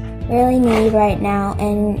I really need right now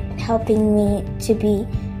and helping me to be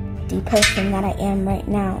the person that I am right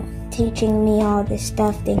now. Teaching me all this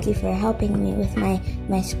stuff. Thank you for helping me with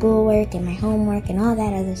my schoolwork and my homework and all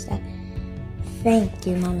that other stuff. Thank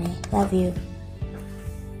you, Mommy. Love you.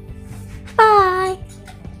 bye.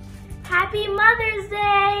 Happy Mother's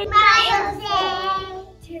Day! Mother's Day!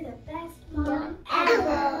 You're the best mom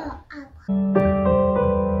ever.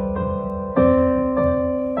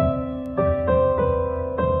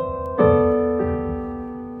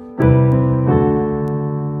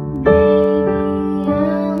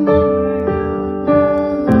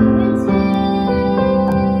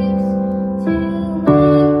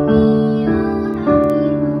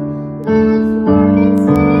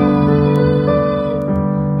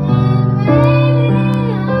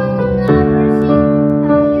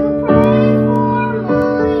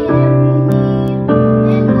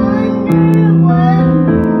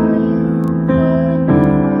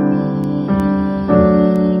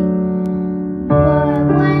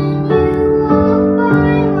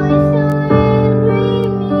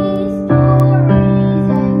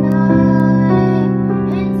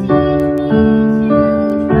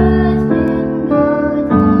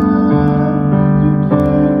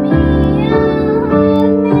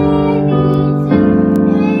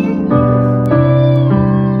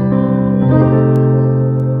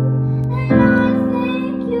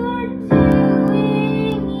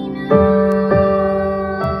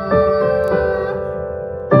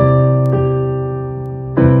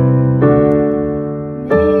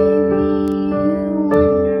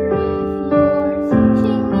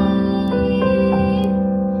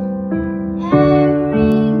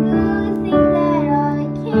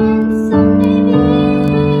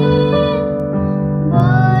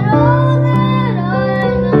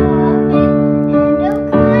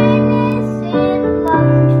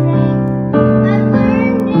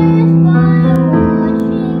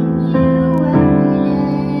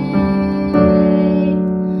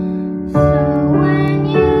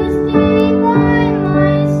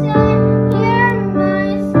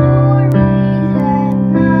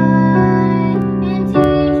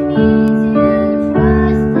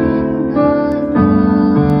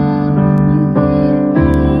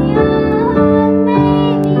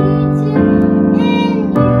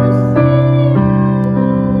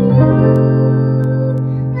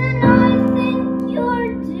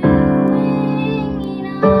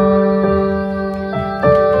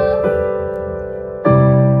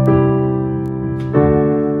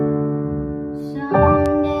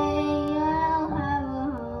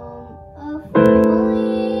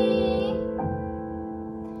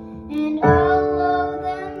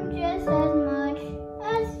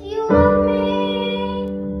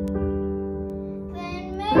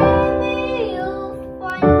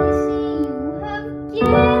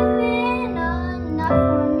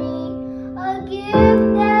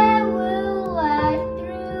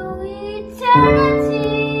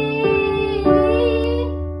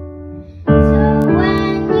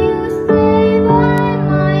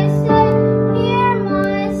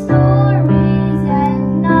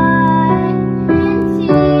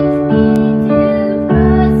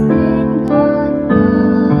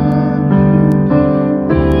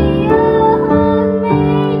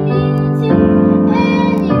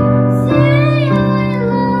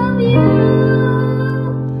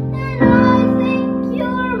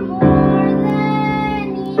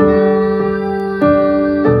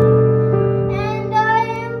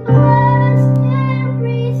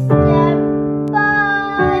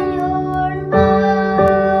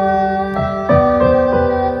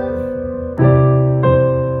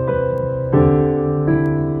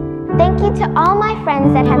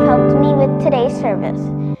 friends that have helped me with today's service.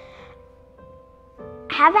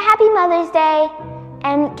 Have a happy Mother's Day,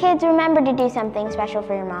 and kids, remember to do something special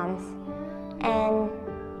for your moms. And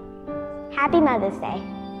happy Mother's Day.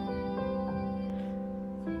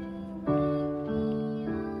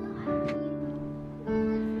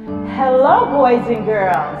 Hello, boys and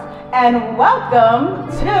girls, and welcome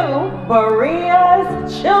to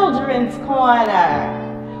Berea's Children's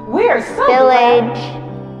Corner. We're so Village.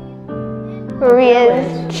 Berea's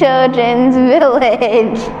Children's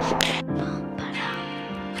Village.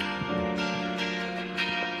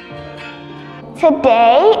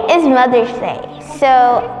 Today is Mother's Day, so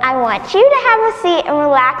I want you to have a seat and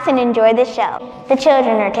relax and enjoy the show. The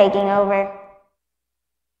children are taking over.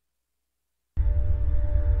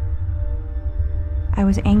 I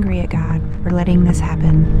was angry at God for letting this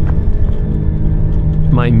happen.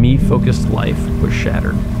 My me-focused life was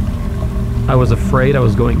shattered. I was afraid I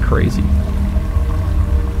was going crazy.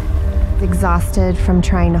 Exhausted from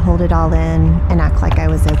trying to hold it all in and act like I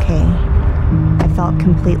was okay. I felt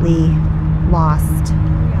completely lost.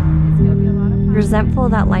 Resentful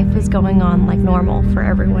that life was going on like normal for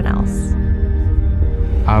everyone else.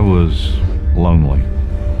 I was lonely,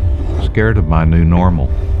 scared of my new normal.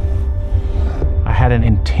 I had an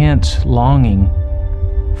intense longing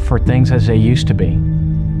for things as they used to be.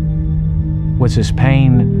 Was this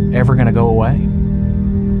pain ever going to go away?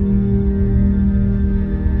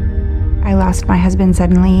 I lost my husband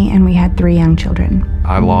suddenly, and we had 3 young children.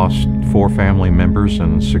 I lost 4 family members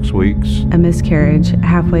in 6 weeks. A miscarriage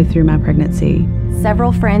halfway through my pregnancy.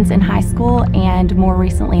 Several friends in high school, and more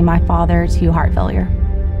recently my father to heart failure.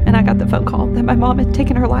 And I got the phone call that my mom had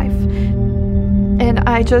taken her life. And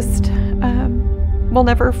I just will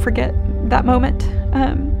never forget that moment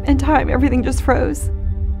in time. Everything just froze.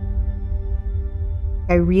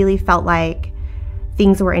 I really felt like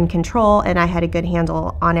things were in control and I had a good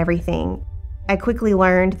handle on everything. I quickly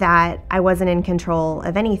learned that I wasn't in control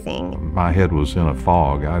of anything. My head was in a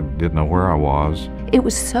fog. I didn't know where I was. It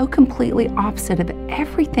was so completely opposite of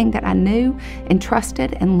everything that I knew and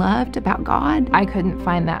trusted and loved about God. I couldn't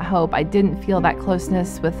find that hope. I didn't feel that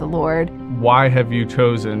closeness with the Lord. Why have you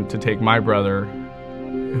chosen to take my brother,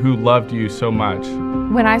 who loved you so much?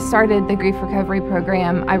 When I started the grief recovery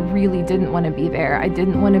program, I really didn't want to be there. I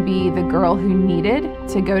didn't want to be the girl who needed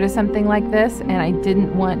to go to something like this, and I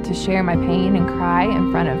didn't want to share my pain and cry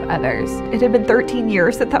in front of others. It had been 13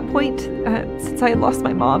 years at that point since I had lost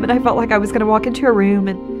my mom, and I felt like I was going to walk into a room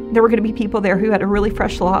and there were going to be people there who had a really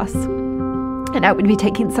fresh loss. And I would be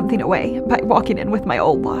taking something away by walking in with my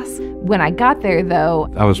old loss. When I got there, though,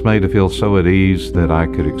 I was made to feel so at ease that I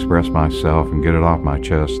could express myself and get it off my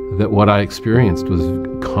chest. That what I experienced was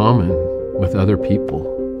common with other people.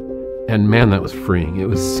 And man, that was freeing. It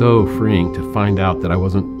was so freeing to find out that I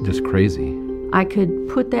wasn't just crazy. I could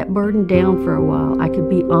put that burden down for a while. I could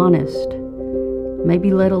be honest.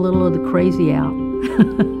 Maybe let a little of the crazy out.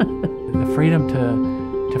 The freedom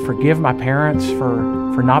to forgive my parents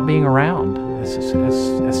for not being around. As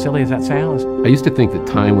silly as that sounds. I used to think that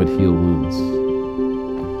time would heal wounds.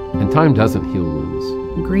 And time doesn't heal wounds.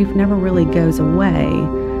 Grief never really goes away,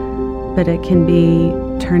 but it can be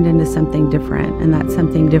turned into something different, and that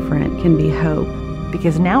something different can be hope.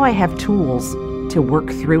 Because now I have tools to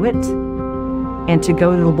work through it and to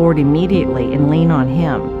go to the Lord immediately and lean on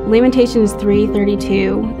Him. Lamentations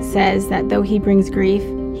 3:32 says that though He brings grief,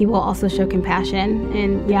 He will also show compassion.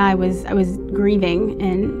 And yeah, I was grieving,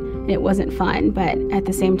 and it wasn't fun, but at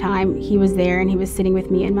the same time, He was there and He was sitting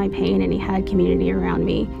with me in my pain, and He had community around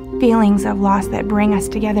me. Feelings of loss that bring us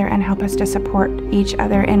together and help us to support each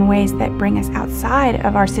other in ways that bring us outside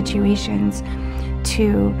of our situations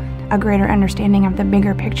to a greater understanding of the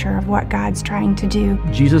bigger picture of what God's trying to do.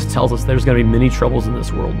 Jesus tells us there's going to be many troubles in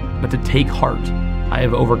this world, but to take heart, I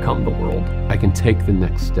have overcome the world. I can take the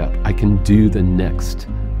next step. I can do the next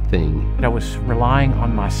thing. I was relying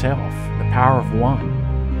on myself, the power of one,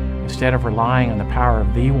 instead of relying on the power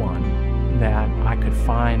of the one, that I could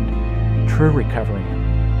find true recovery.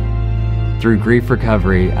 Through grief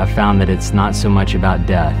recovery, I found that it's not so much about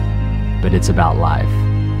death, but it's about life.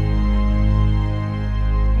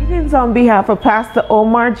 Greetings on behalf of Pastor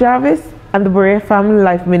Omar, Jarvis and the Berea Family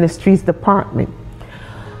Life Ministries Department.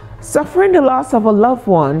 Suffering the loss of a loved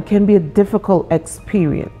one can be a difficult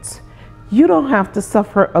experience. You don't have to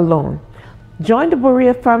suffer alone. Join the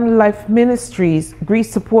Berea Family Life Ministries Grief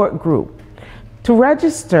Support Group. To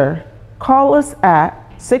register, call us at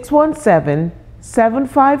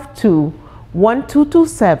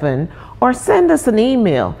 617-752-1227 or send us an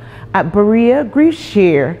email at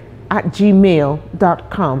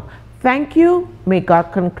bereagriefshare@gmail.com. Thank you. May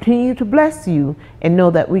God continue to bless you, and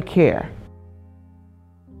know that we care.